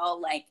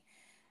Kendall, like,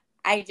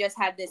 I just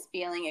had this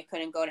feeling it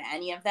couldn't go to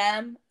any of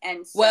them.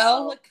 And so,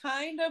 well, it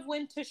kind of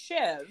went to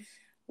Shiv.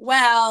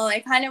 Well,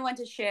 it kind of went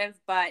to Shiv,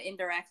 but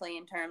indirectly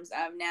in terms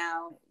of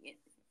now,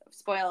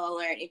 spoiler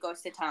alert, it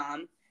goes to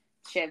Tom,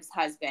 Shiv's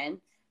husband.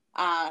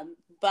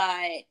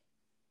 But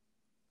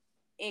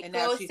and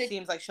now she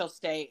seems like she'll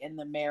stay in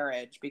the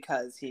marriage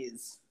because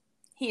he's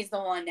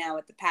the one now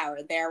with the power.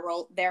 Their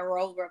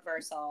role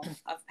reversal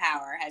of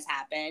power has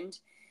happened,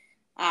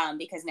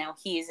 because now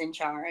he's in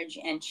charge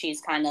and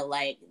she's kind of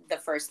like the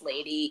first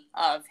lady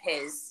of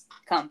his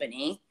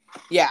company.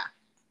 Yeah.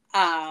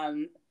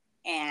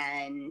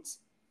 And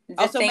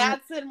also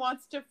Madsen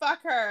wants to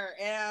fuck her,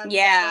 and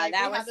yeah, like,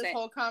 that was this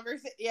whole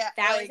conversation. Yeah,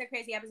 that was a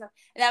crazy episode.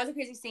 That was a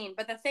crazy scene.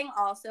 But the thing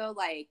also,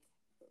 like,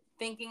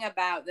 thinking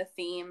about the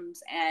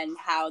themes and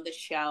how the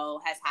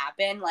show has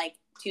happened, like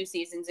 2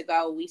 seasons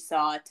ago, we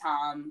saw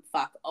Tom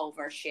fuck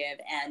over Shiv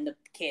and the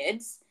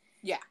kids.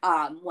 Yeah.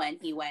 When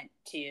he went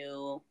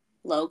to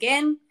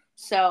Logan.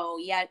 So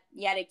yet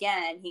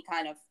again, he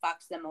kind of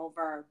fucks them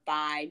over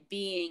by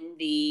being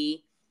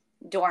the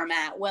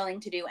doormat, willing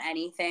to do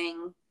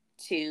anything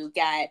to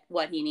get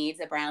what he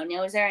needs, a brown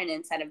noser, and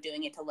instead of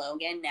doing it to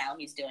Logan, now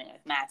he's doing it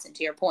with Madsen.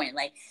 To your point,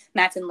 like,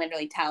 Madsen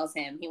literally tells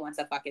him he wants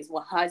to fuck his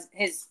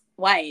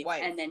wife,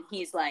 and then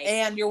he's like,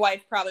 and your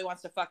wife probably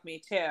wants to fuck me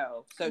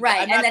too. So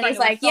right, and then he's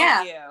like,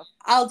 yeah,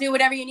 I'll do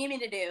whatever you need me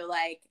to do.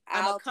 Like,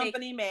 I'm a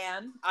company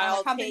man.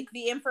 I'll take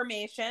the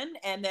information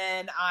and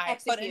then I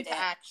put it into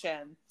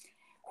action.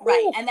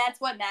 Right, and that's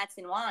what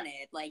Madsen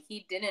wanted. Like,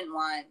 he didn't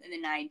want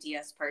an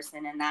ideas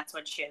person, and that's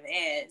what Shiv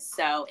is.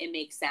 So it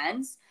makes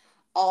sense.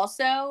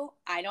 Also,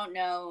 I don't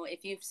know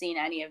if you've seen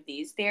any of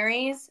these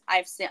theories.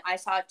 I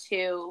saw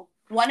 2.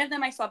 One of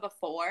them I saw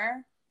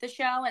before the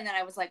show, and then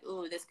I was like,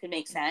 ooh, this could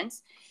make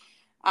sense.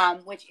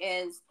 Which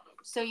is,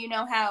 so you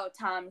know how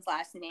Tom's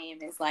last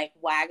name is like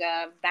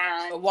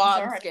Wagaban?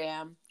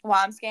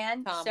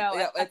 Womscan. So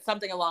yeah, it's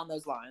something along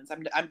those lines.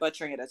 I'm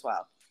butchering it as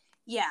well.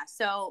 Yeah.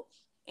 So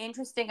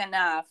interesting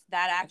enough,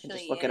 that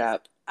actually look it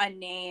up. A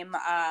name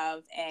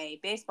of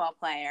a baseball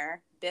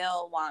player,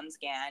 Bill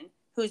Womsgan,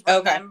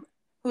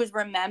 who's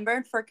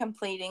remembered for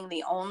completing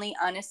the only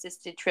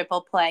unassisted triple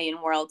play in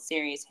World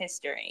Series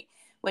history,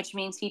 which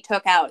means he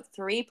took out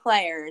 3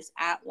 players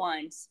at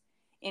once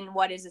in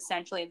what is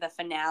essentially the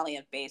finale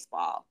of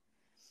baseball.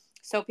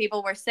 So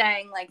people were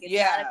saying, like, it's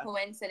not a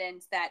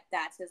coincidence that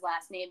that's his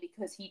last name,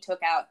 because he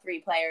took out 3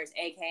 players,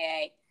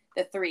 aka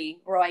the 3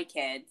 Roy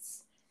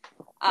kids.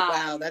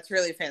 Wow, that's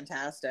really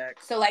fantastic.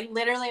 So, like,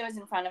 literally it was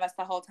in front of us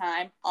the whole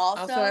time.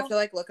 Also, I have to,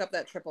 like, look up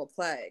that triple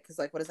play, because,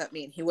 like, what does that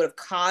mean? He would have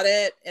caught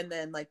it and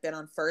then, like, been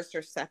on first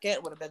or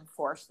second, would have been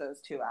forced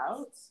those 2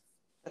 outs.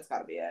 That's got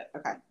to be it.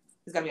 Okay.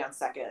 He's got to be on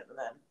second, and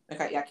then,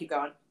 okay, yeah, keep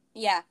going.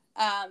 Yeah.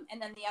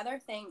 And then the other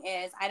thing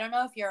is, I don't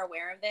know if you're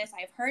aware of this.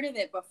 I've heard of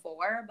it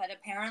before, but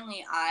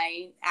apparently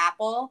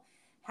Apple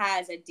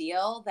has a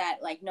deal that,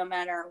 like, no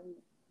matter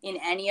in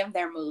any of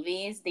their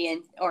movies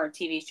or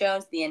TV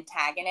shows, the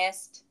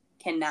antagonist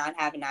cannot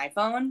have an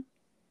iPhone.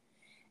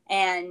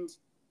 And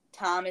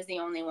Tom is the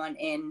only one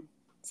in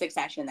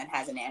Succession that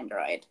has an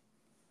Android.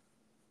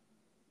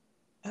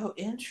 Oh,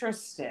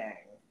 interesting.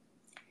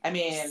 I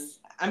mean,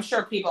 I'm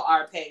sure people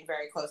are paying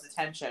very close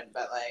attention,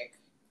 but, like,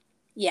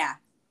 yeah.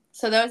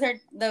 So those are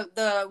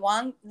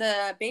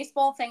the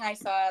baseball thing I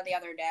saw the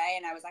other day,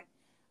 and I was like,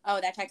 oh,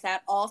 that checks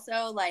out.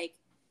 Also, like,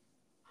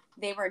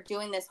 they were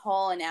doing this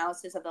whole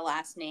analysis of the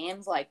last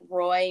names. Like,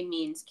 Roy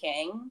means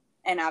king,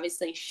 and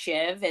obviously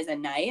Shiv is a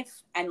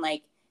knife, and,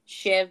 like,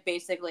 Shiv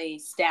basically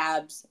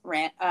stabs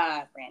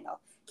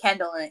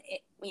Kendall,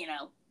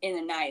 in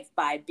the knife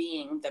by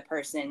being the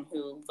person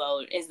who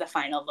is the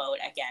final vote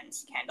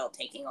against Kendall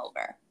taking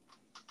over.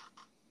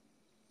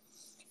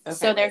 Okay.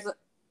 So there's.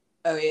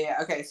 Oh yeah.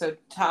 Okay. So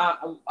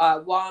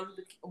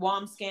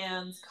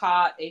Womscans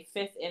caught a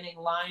 5th inning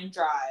line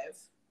drive,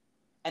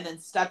 and then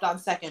stepped on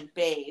second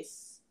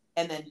base,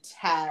 and then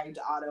tagged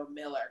Otto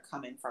Miller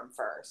coming from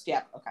first.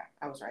 Yep. Okay,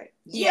 I was right.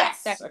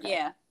 Yes. Okay.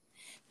 Yeah.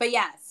 But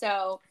yeah.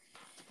 So.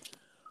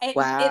 It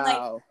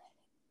like,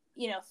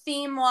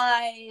 theme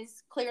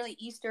wise, clearly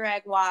Easter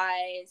egg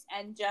wise,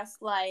 and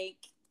just like,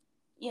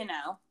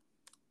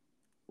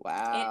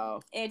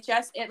 wow.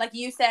 It like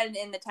you said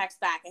in the text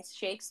back, it's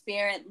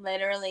Shakespeare. It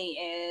literally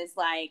is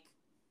like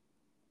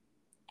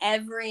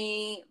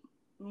every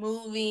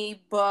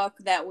movie, book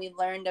that we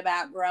learned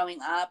about growing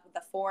up,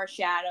 the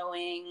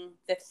foreshadowing,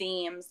 the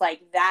themes,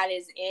 like that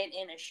is it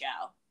in a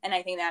show. And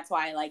I think that's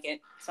why I like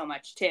it so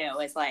much too,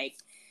 is like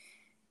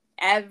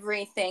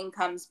everything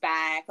comes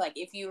back. Like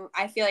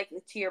I feel like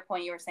to your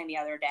point you were saying the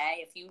other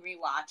day, if you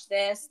rewatch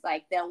this,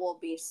 like there will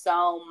be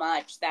so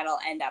much that'll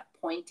end up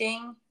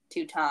pointing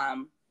to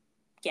Tom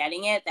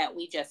getting it that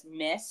we just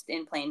missed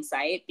in plain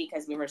sight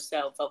because we were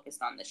so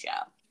focused on the show.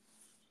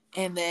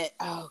 And then,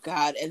 oh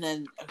God, and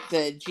then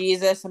the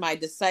Jesus and my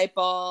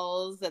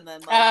disciples, and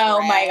then like, oh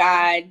Greg, my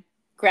God,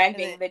 Greg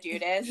being the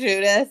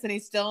Judas, and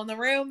he's still in the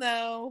room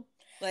though.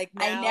 Like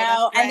now, I know,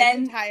 that's Greg's and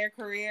then entire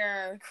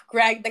career.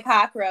 Greg the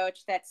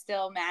cockroach that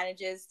still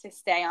manages to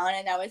stay on,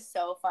 and that was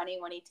so funny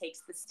when he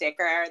takes the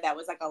sticker that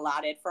was like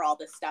allotted for all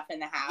the stuff in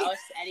the house,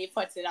 and he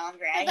puts it on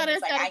Greg, and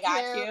he's like, "I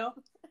got you."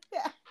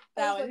 Yeah,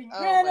 that was like,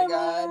 incredible.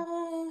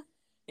 Oh my God,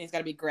 he's got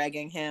to be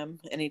Gregging him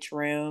in each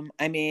room.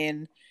 I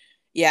mean,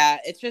 yeah,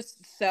 it's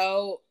just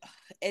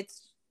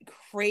it's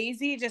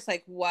crazy, just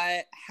like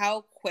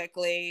how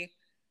quickly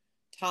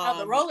Tom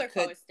the roller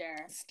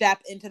coaster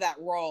step into that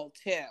role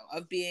too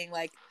of being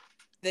like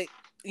the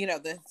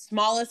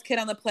smallest kid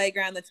on the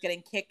playground that's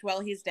getting kicked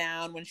while he's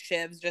down when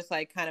Shiv's just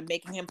like kind of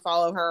making him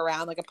follow her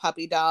around like a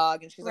puppy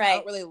dog, and she's like, I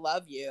don't really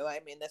love you. I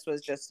mean, this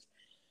was just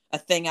a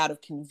thing out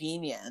of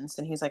convenience.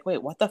 And he's like,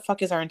 wait, what the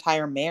fuck is our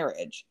entire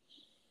marriage?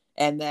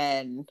 And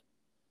then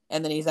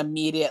he's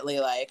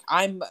immediately like,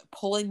 I'm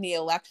pulling the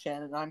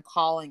election and I'm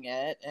calling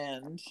it.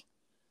 And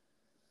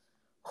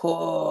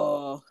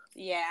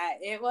yeah,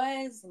 it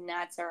was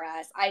nuts for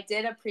us. I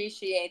did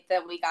appreciate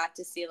that we got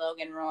to see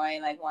Logan Roy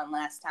like one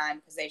last time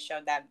because they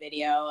showed that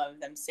video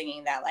of them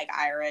singing that like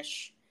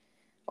Irish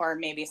or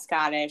maybe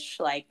Scottish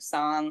like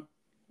song,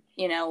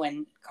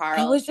 when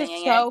Carl was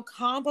just so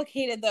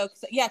complicated though.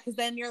 Because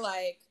then you're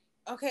like,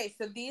 okay,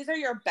 so these are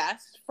your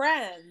best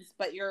friends,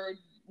 but you're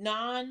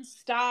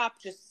nonstop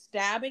just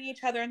stabbing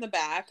each other in the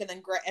back, and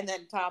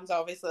then Tom's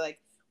obviously like,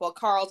 well,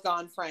 Carl's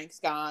gone, Frank's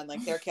gone,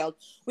 like they're killed.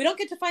 We don't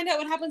get to find out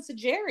what happens to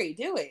Jerry,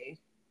 do we?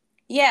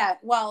 Yeah,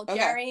 well, okay.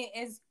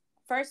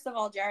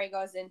 Jerry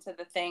goes into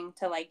the thing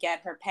to like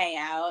get her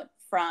payout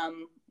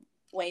from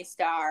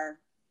Waystar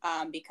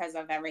because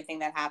of everything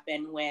that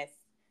happened with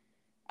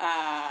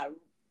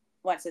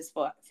what's his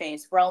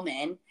face,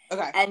 Roman.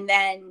 Okay. And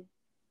then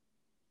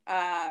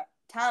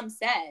Tom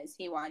says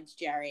he wants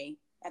Jerry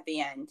at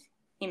the end.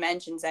 He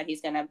mentions that he's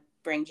going to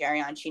bring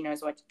Jerry on. She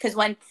knows what, because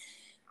when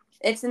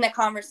it's in the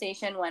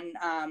conversation when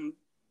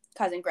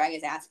cousin Greg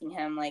is asking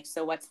him like,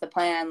 so what's the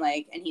plan?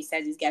 Like, and he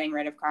says he's getting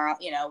rid of Carl.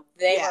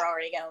 They were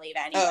already going to leave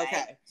anyway. Oh,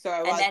 okay. So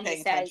I wasn't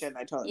paying attention.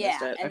 I totally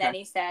missed it. And then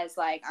he says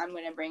like, I'm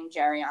going to bring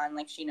Jerry on.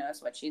 Like, she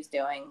knows what she's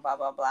doing. Blah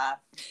blah blah.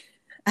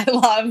 I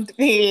loved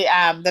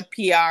the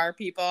PR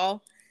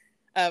people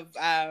of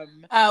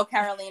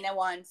Carolina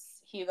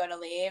wants Hugo to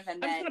leave,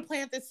 and I'm just gonna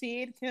plant the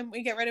seed. Can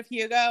we get rid of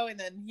Hugo? And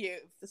then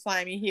the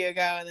slimy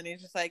Hugo, and then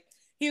he's just like,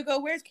 Hugo,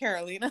 where's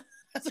Carolina?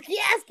 I was like,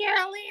 yes,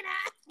 Carolina.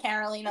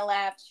 Carolina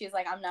left. She's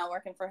like, I'm not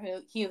working for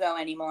Hugo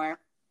anymore.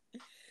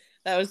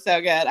 That was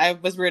so good. I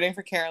was rooting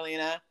for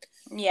Carolina.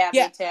 Yeah,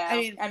 me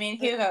too. I mean,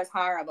 Hugo's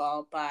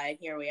horrible, but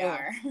here we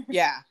are.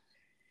 Yeah,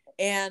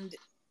 and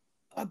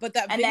but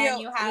that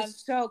video is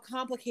so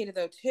complicated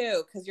though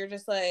too, because you're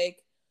just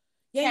like,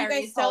 yeah, Carrie's,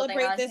 you guys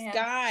celebrate this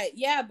guy,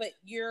 yeah, but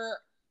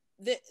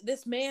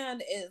this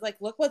man is like,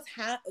 look what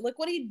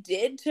he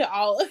did to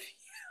all of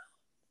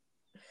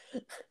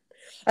you.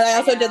 And I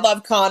also did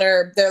love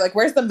Connor. They're like,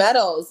 where's the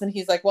medals? And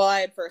he's like, well,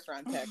 I had first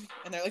round pick.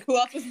 And they're like, who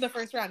else was in the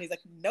first round? He's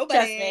like,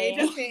 nobody,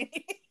 just me.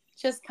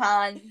 Just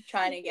Con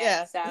trying to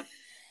get stuff.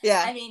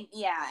 Yeah. I mean,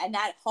 yeah. And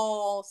that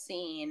whole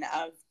scene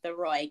of the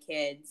Roy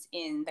kids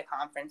in the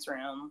conference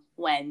room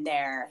when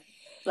they're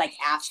like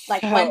asked,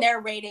 like when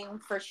they're waiting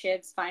for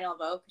Shiv's final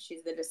vote, because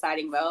she's the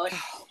deciding vote.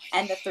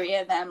 And the three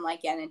of them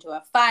like get into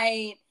a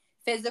fight.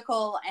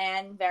 Physical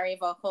and very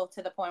vocal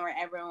to the point where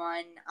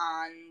everyone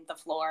on the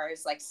floor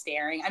is like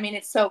staring. I mean,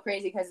 it's so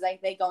crazy because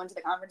like they go into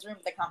the conference room,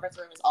 but the conference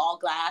room is all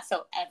glass,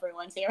 so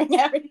everyone's hearing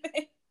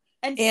everything.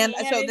 And so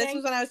everything. This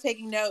was when I was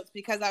taking notes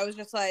because I was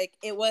just like,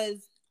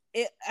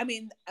 I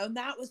mean, and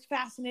that was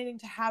fascinating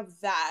to have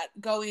that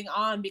going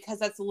on because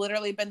that's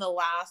literally been the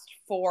last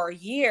 4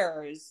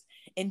 years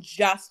in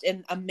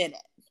a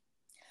minute.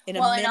 And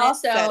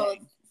also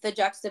setting. The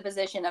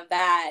juxtaposition of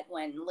that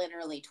when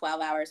literally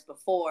 12 hours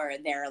before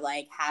they're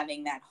like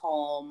having that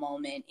whole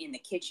moment in the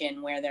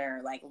kitchen where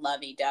they're like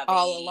lovey-dovey.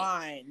 All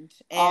aligned.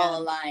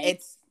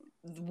 It's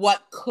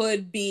what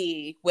could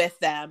be with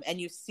them.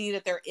 And you see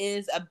that there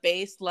is a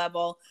base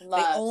level. Love.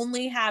 They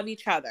only have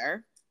each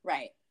other.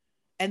 Right.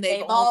 And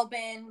they've all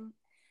been,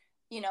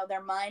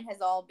 their mind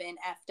has all been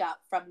effed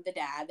up from the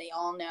dad. They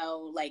all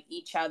know like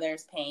each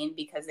other's pain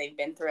because they've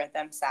been through it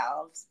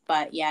themselves.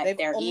 But yet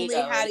they've only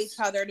had each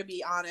other to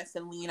be honest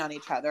and lean on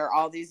each other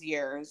all these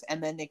years.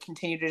 And then they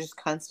continue to just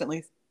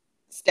constantly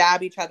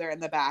stab each other in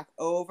the back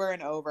over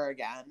and over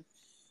again.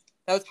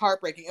 That was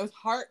heartbreaking. It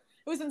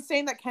was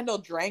insane that Kendall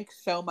drank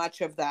so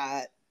much of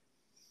that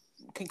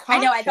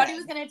concoction. I know. I thought he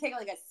was gonna take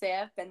like a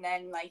sip, and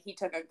then like he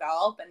took a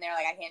gulp, and they're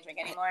like, "I can't drink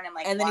anymore." And I'm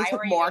like, and then why he took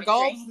were more you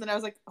gulps, drinking? and then I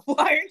was like,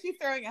 "Why aren't you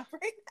throwing up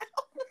right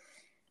now?"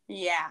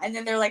 Yeah, and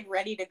then they're like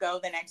ready to go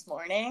the next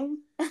morning.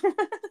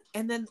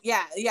 And then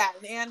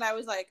and I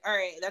was like, all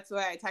right, that's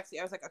why I texted you.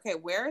 I was like, okay,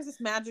 where is this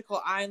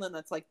magical island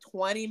that's like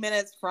 20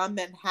 minutes from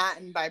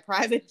Manhattan by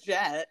private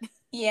jet?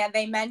 Yeah,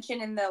 they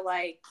mention in the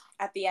like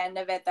at the end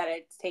of it that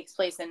it takes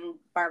place in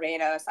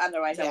Barbados.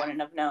 Otherwise, I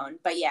wouldn't have known.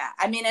 But yeah,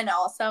 I mean, and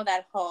also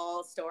that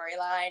whole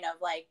storyline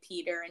of like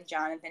Peter and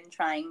Jonathan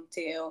trying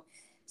to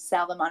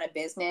sell them on a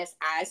business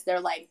as they're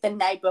like the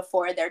night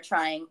before they're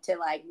trying to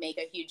like make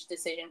a huge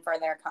decision for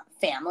their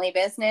family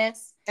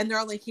business. And they're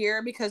only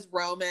here because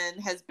Roman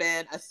has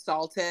been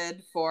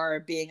assaulted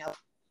for being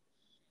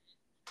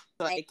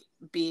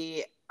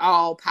be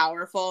all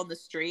powerful in the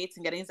streets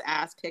and getting his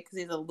ass kicked because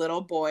he's a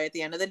little boy at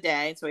the end of the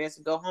day, so he has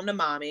to go home to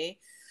mommy.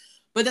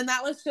 But then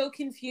that was so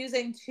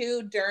confusing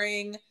too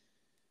during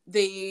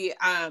the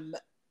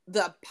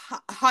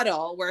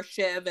huddle where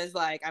Shiv is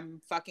like, I'm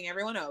fucking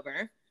everyone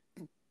over,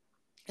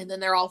 and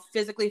then they're all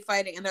physically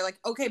fighting, and they're like,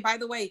 okay, by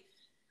the way,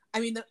 I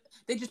mean,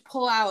 they just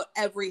pull out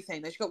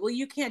everything. They just go, well,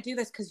 you can't do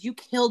this because you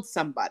killed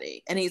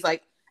somebody. And he's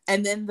like,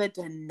 and then the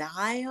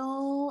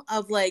denial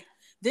of like,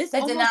 this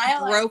almost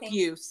broke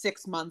you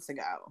 6 months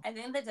ago. I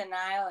think the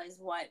denial is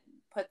what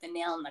put the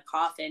nail in the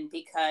coffin,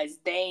 because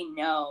they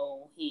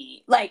know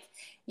he, like,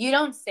 you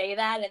don't say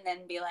that and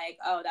then be like,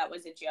 oh, that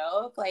was a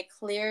joke. Like,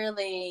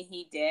 clearly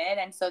he did.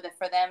 And so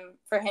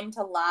for him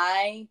to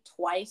lie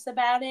twice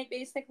about it,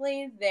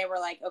 basically, they were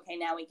like, okay,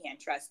 now we can't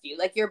trust you.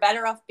 Like, you're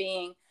better off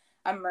being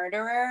a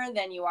murderer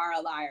than you are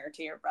a liar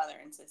to your brother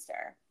and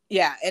sister.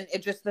 Yeah, and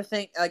it just the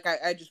thing, like,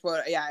 I just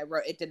wrote, I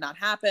wrote, it did not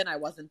happen. I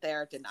wasn't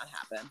there. It did not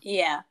happen.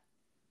 Yeah.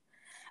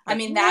 Like, I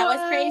mean, that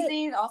was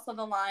crazy. Also,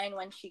 the line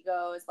when she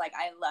goes, like,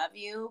 I love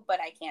you, but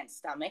I can't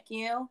stomach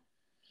you.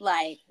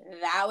 Like,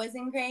 that was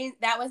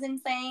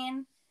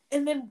insane.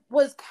 And then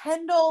was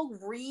Kendall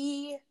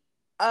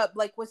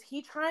was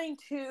he trying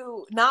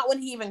to, not when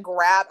he even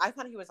grabbed, I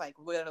thought he was like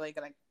literally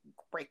gonna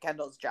break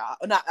Kendall's jaw.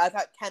 I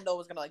thought Kendall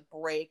was gonna like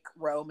break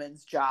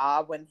Roman's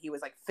jaw when he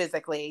was like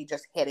physically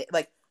just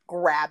like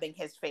grabbing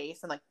his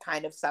face and like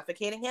kind of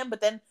suffocating him. But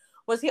then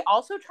was he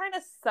also trying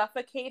to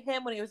suffocate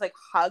him when he was like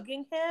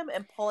hugging him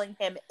and pulling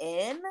him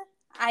in?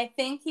 I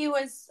think he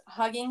was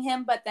hugging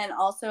him, but then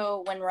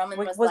also when Roman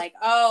was like,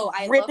 oh,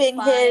 I look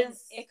fine,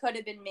 it could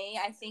have been me.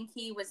 I think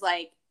he was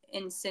like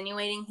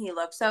insinuating he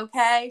looks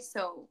okay.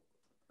 So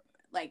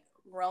like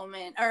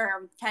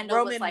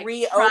Kendall was like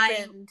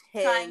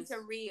trying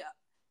to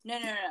no.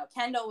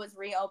 Kendall was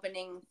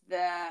reopening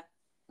the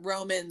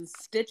Roman's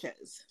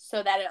stitches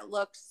so that it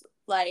looks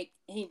like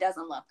he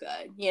doesn't look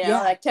good,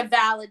 like to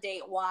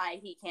validate why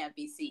he can't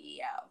be CEO.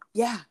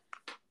 Yeah.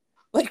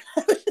 Like,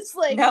 I was just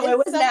like, no,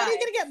 is somebody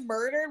gonna get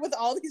murdered with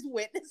all these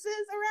witnesses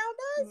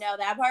around us? No,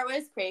 that part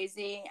was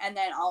crazy. And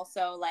then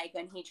also like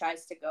when he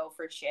tries to go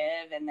for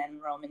Shiv and then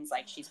Roman's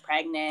like, she's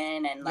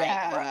pregnant and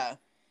like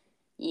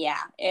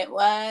it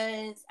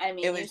was, I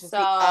mean, it was just the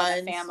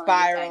family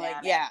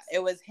dynamics. Yeah,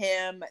 it was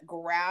him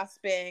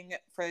grasping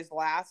for his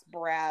last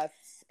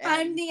breaths.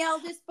 I'm the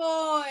eldest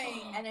boy.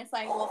 And it's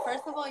like, well,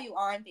 first of all, you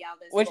aren't the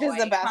eldest boy. Which is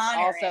the best,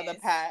 Connor the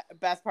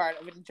best part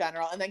of it in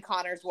general. And then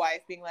Connor's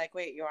wife being like,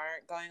 wait, you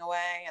aren't going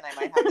away? And I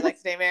might have to like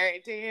stay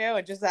married to you.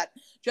 And just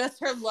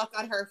her look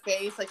on her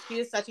face. Like, she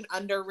is such an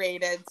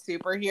underrated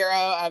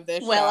superhero of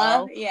this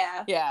show.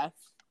 Yeah. Yeah.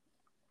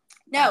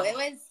 No, it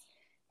was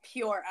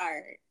pure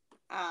art.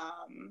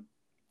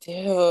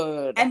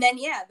 Dude. And then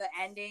the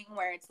ending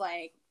where it's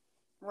like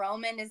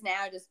Roman is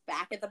now just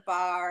back at the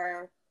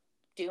bar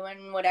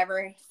doing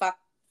whatever fuck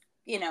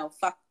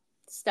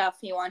stuff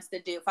he wants to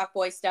do, fuck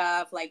boy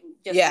stuff, like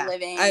just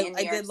living. I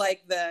did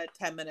like the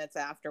 10 minutes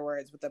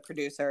afterwards with the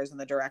producers and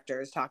the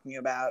directors talking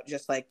about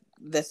just like,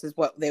 this is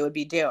what they would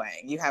be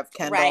doing. You have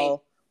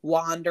Kendall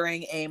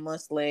wandering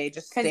aimlessly,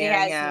 just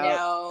staring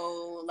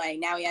out.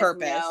 Now he has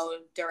no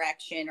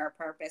direction or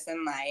purpose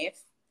in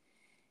life.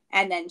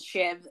 And then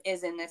Shiv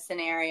is in this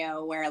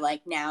scenario where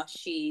like now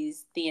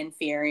she's the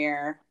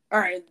inferior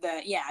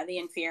the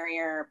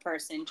inferior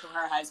person to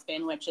her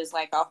husband, which is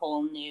like a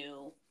whole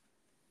new.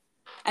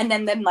 And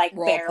then them like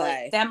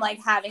them like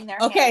having their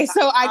hands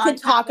so I could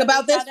talk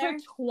about this other.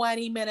 for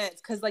 20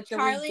 minutes because like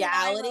Charlie the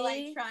reality and I were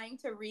like trying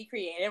to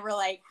recreate it. We're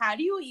like, how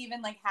do you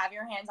even like have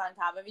your hands on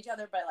top of each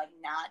other but like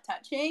not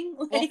touching?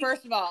 Like, well,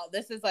 first of all,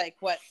 this is like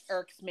what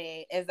irks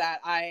me is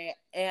that I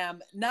am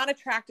not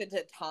attracted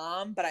to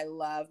Tom, but I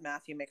love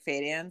Matthew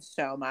McFadyen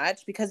so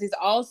much because he's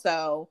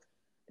also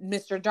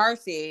Mr.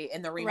 Darcy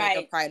in the remake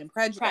of Pride and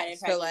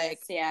Prejudice. So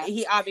like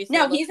he obviously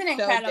he's an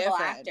incredible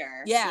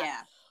actor.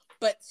 Yeah.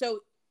 But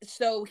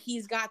so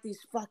he's got these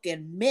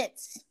fucking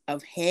mitts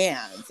of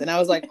hands. And I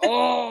was like,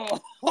 oh,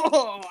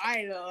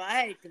 I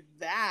like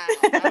that.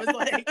 I was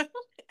like,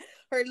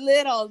 her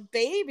little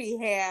baby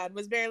hand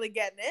was barely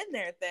getting in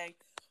there thing.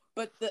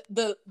 But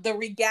the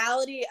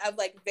regality of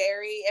like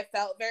it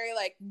felt very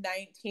like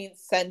 19th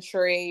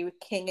century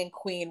king and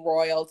queen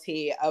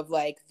royalty of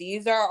like,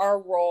 these are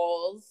our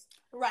roles.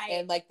 Right.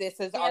 And like, this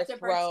is We our have to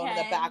throne in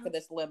the back pretend. of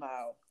this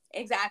limo.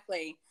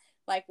 Exactly.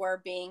 Like we're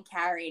being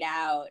carried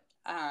out,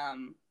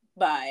 and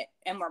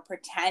we're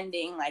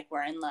pretending like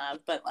we're in love,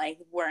 but like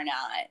we're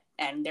not.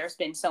 And there's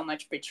been so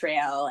much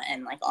betrayal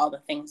and like all the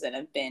things that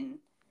have been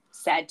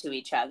said to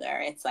each other.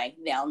 It's like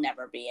they'll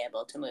never be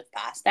able to move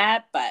past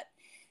that, but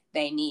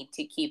they need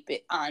to keep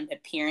it on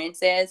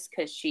appearances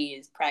because she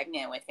is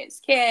pregnant with his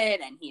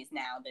kid and he's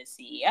now the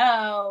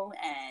CEO.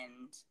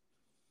 And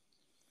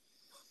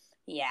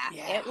yeah,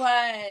 it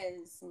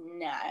was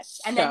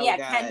nuts. And then,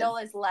 Kendall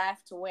is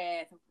left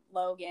with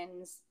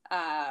Logan's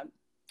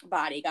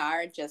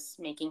bodyguard, just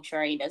making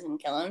sure he doesn't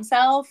kill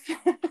himself.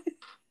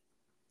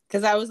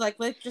 Because I was like,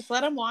 just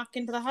let him walk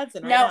into the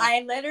Hudson. No,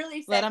 I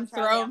literally said, let him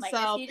throw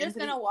himself. Like, is he just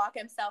gonna walk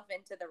himself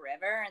into the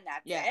river and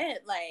that's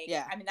it? Like,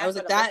 I mean, that's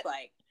what it looked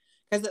like.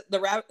 Because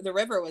the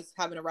river was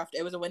having a rough day.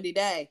 It was a windy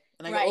day,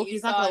 and I go,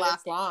 he's not gonna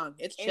last long.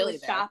 It's chilly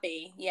there.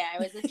 Choppy. Yeah,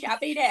 it was a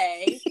choppy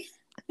day.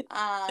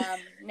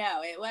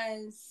 No, it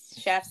was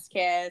chef's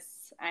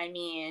kiss. I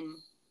mean,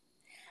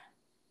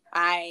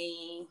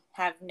 I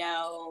have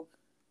no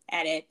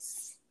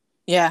edits.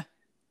 Yeah,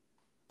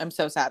 I'm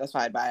so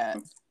satisfied by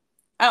it.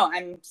 Oh,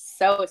 I'm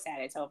so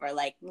sad it's over.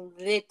 Like,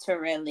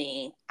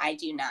 literally, I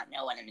do not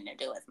know what I'm going to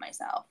do with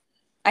myself.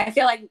 I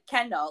feel like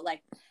Kendall,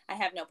 like, I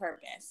have no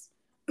purpose.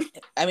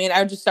 I mean, I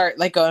would just start,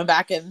 like, going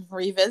back and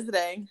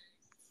revisiting.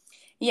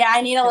 Yeah,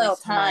 I need a little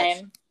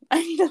time.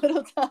 I need a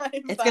little time.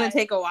 It's going to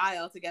take a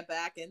while to get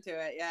back into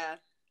it, yeah.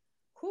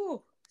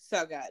 Whew,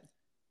 so good.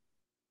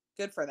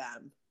 Good for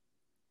them.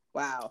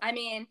 Wow. I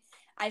mean,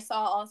 I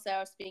saw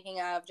also, speaking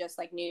of just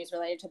like news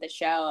related to the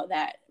show,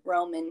 that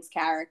Roman's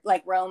character,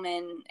 like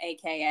Roman,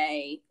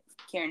 aka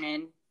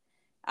Kiernan,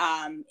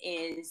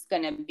 is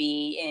gonna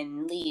be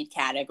in lead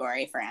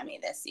category for Emmy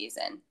this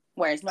season,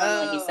 whereas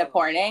normally he's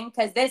supporting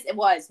because this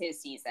was his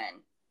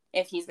season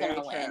if he's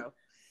gonna win.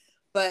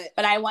 But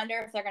I wonder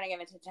if they're gonna give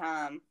it to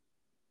Tom.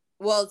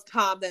 Well, it's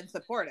Tom then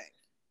supporting.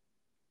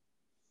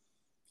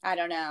 I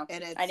don't know.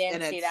 I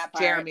didn't see that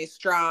part. Jeremy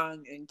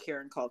Strong and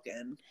Kieran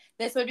Culkin.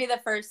 This would be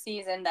the first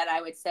season that I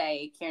would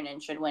say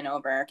Kiernan should win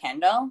over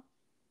Kendall,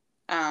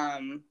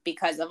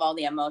 because of all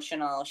the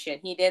emotional shit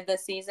he did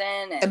this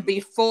season. And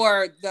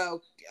before,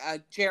 though,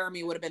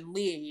 Jeremy would have been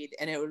lead,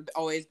 and it would have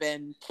always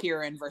been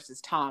Kieran versus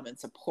Tom and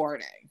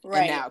supporting. Right.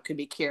 And now it could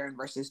be Kieran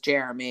versus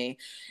Jeremy,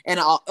 and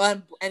Cox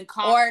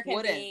or it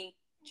could be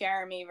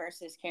Jeremy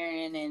versus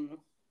Kieran and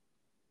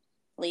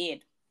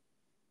lead.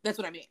 That's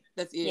what I mean.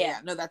 That's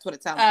no, that's what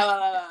it sounds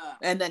like.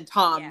 And then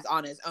Tom's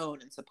on his own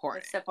and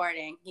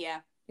supporting. Yeah.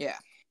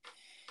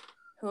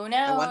 Who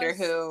knows? I wonder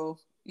who.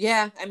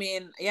 Yeah, I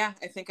mean, I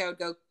think I would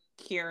go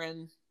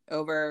Kieran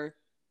over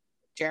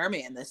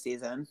Jeremy in this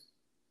season.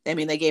 I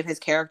mean, they gave his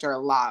character a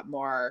lot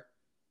more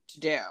to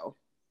do.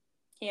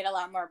 He had a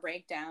lot more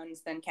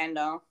breakdowns than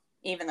Kendall,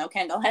 even though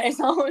Kendall had his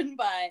own.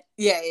 But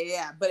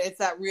yeah. But it's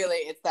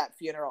that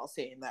funeral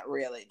scene that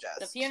really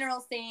just the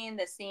funeral scene,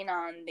 the scene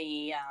on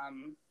the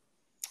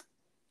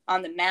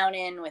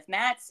mountain with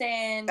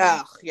Mattson.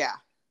 Oh, yeah.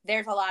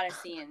 There's a lot of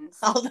scenes.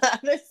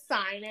 The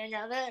signing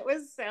of it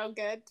was so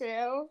good,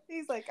 too.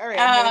 He's like, all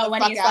right,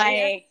 when he's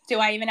like, do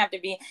I even have to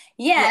be?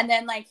 Yeah, and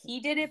then, like,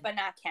 he did it, but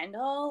not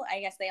Kendall. I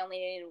guess they only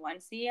needed one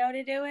CEO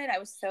to do it. I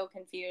was so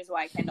confused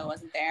why Kendall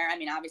wasn't there. I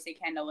mean, obviously,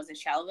 Kendall was a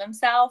shell of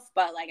himself,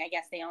 but, like, I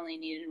guess they only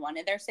needed one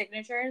of their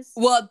signatures.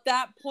 Well, at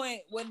that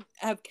point, wouldn't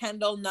have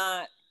Kendall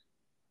not...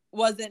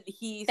 Wasn't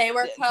he... They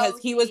were because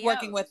he was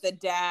working with the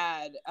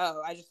dad.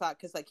 Oh, I just thought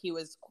because, like, he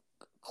was...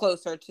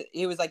 closer to,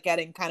 he was like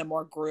getting kind of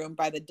more groomed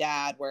by the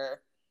dad, where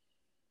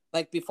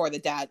like right before the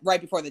dad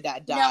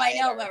died. No, I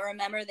know, but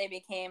remember they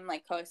became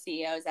like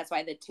co-CEOs. That's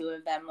why the two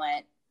of them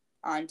went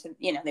on to,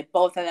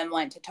 both of them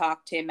went to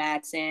talk to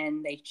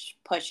Mattson. They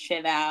pushed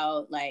Shiv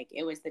out. Like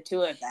it was the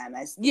two of them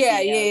as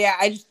CEOs.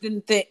 I just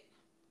didn't think,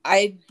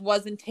 I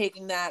wasn't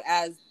taking that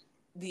as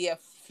the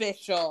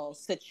official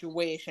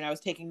situation. I was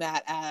taking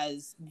that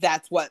as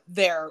that's what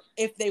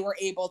if they were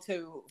able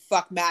to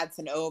fuck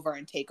Mattson over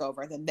and take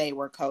over, then they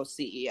were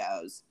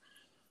co-CEOs.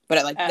 But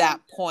at that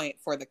point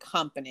for the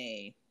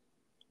company,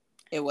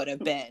 it would have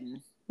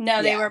been.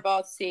 No, they were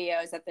both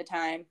CEOs at the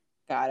time.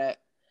 Got it.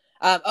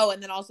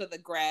 And then also the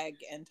Greg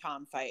and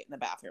Tom fight in the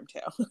bathroom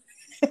too.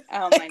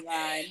 Oh my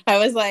God. I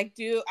was like,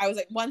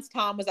 once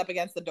Tom was up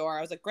against the door,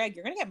 I was like, Greg,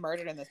 you're going to get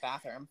murdered in this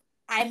bathroom.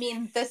 I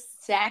mean, the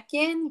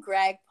second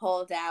Greg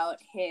pulled out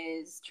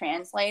his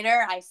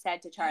translator, I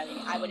said to Charlie,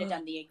 I would have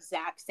done the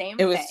exact same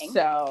thing. It was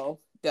so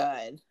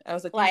good. I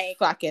was like, you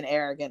fucking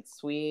arrogant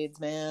Swedes,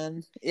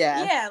 man.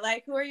 Yeah. Yeah,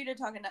 like, who are you to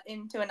talk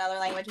into another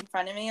language in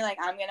front of me? Like,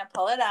 I'm going to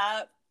pull it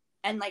up.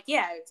 And, like,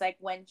 yeah, it's like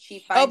when she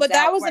finds out. Oh, but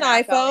that was an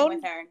iPhone?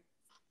 With her.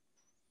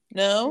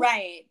 No?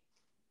 Right.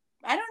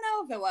 I don't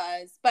know if it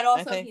was. But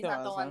also, he's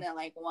not the one that,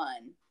 like,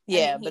 won.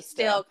 Yeah, but he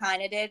still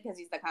kind of did because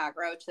he's the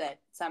cockroach that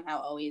somehow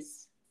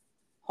always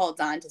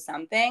holds on to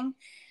something.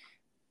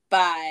 But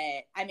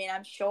I mean,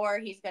 I'm sure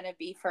he's going to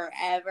be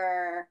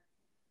forever.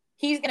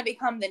 He's going to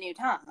become the new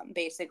Tom,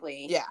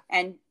 basically. Yeah.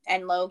 And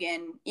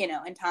Logan,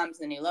 and Tom's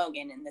the new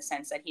Logan in the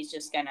sense that he's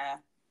just going to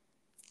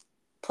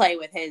play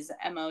with his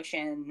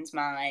emotions,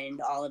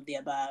 mind, all of the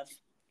above.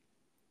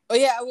 Oh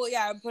yeah, well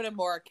yeah, I put him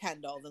more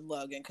Kendall than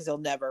Logan because he'll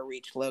never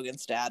reach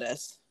Logan's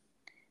status.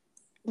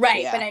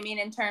 Right, Yeah. but I mean,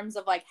 in terms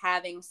of like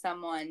having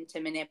someone to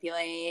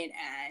manipulate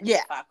and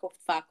Yeah.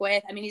 fuck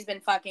with. I mean, he's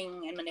been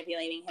fucking and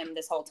manipulating him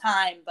this whole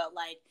time, but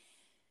like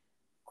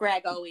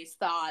Greg always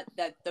thought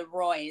that the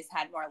Roys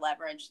had more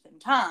leverage than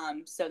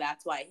Tom, so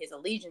that's why his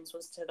allegiance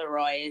was to the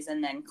Roys.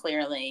 And then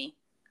clearly,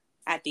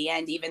 at the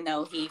end, even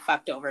though he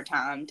fucked over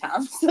Tom,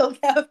 Tom still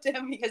kept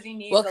him because he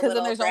needs. Well, because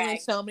then there's Greg. only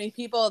so many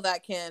people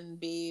that can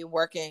be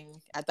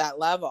working at that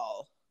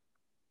level.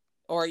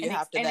 Or you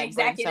have to then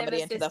bring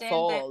somebody into the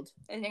fold.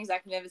 An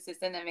executive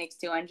assistant that makes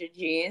 200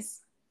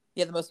 G's.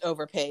 Yeah, the most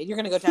overpaid. You're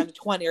going to go down to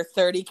 20 or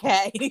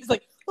 30K. He's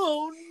like,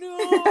 oh no.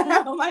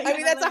 Oh my God, I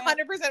mean, that's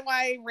 100%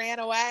 why he ran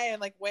away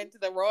and like went to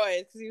the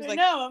Roys. Because he was like,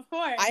 no, of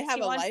course. I have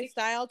a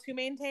lifestyle to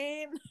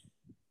maintain.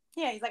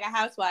 Yeah, he's like a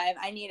housewife.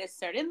 I need a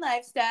certain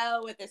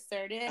lifestyle with a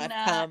certain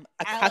I've come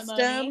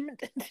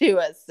accustomed to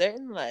a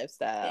certain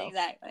lifestyle.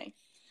 Exactly.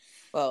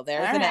 Well,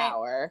 there's an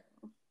hour.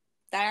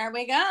 There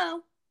we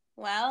go.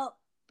 Well,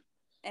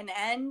 an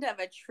end of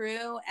a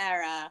true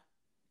era.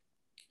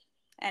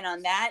 And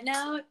on that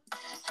note,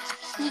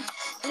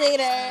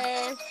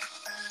 later.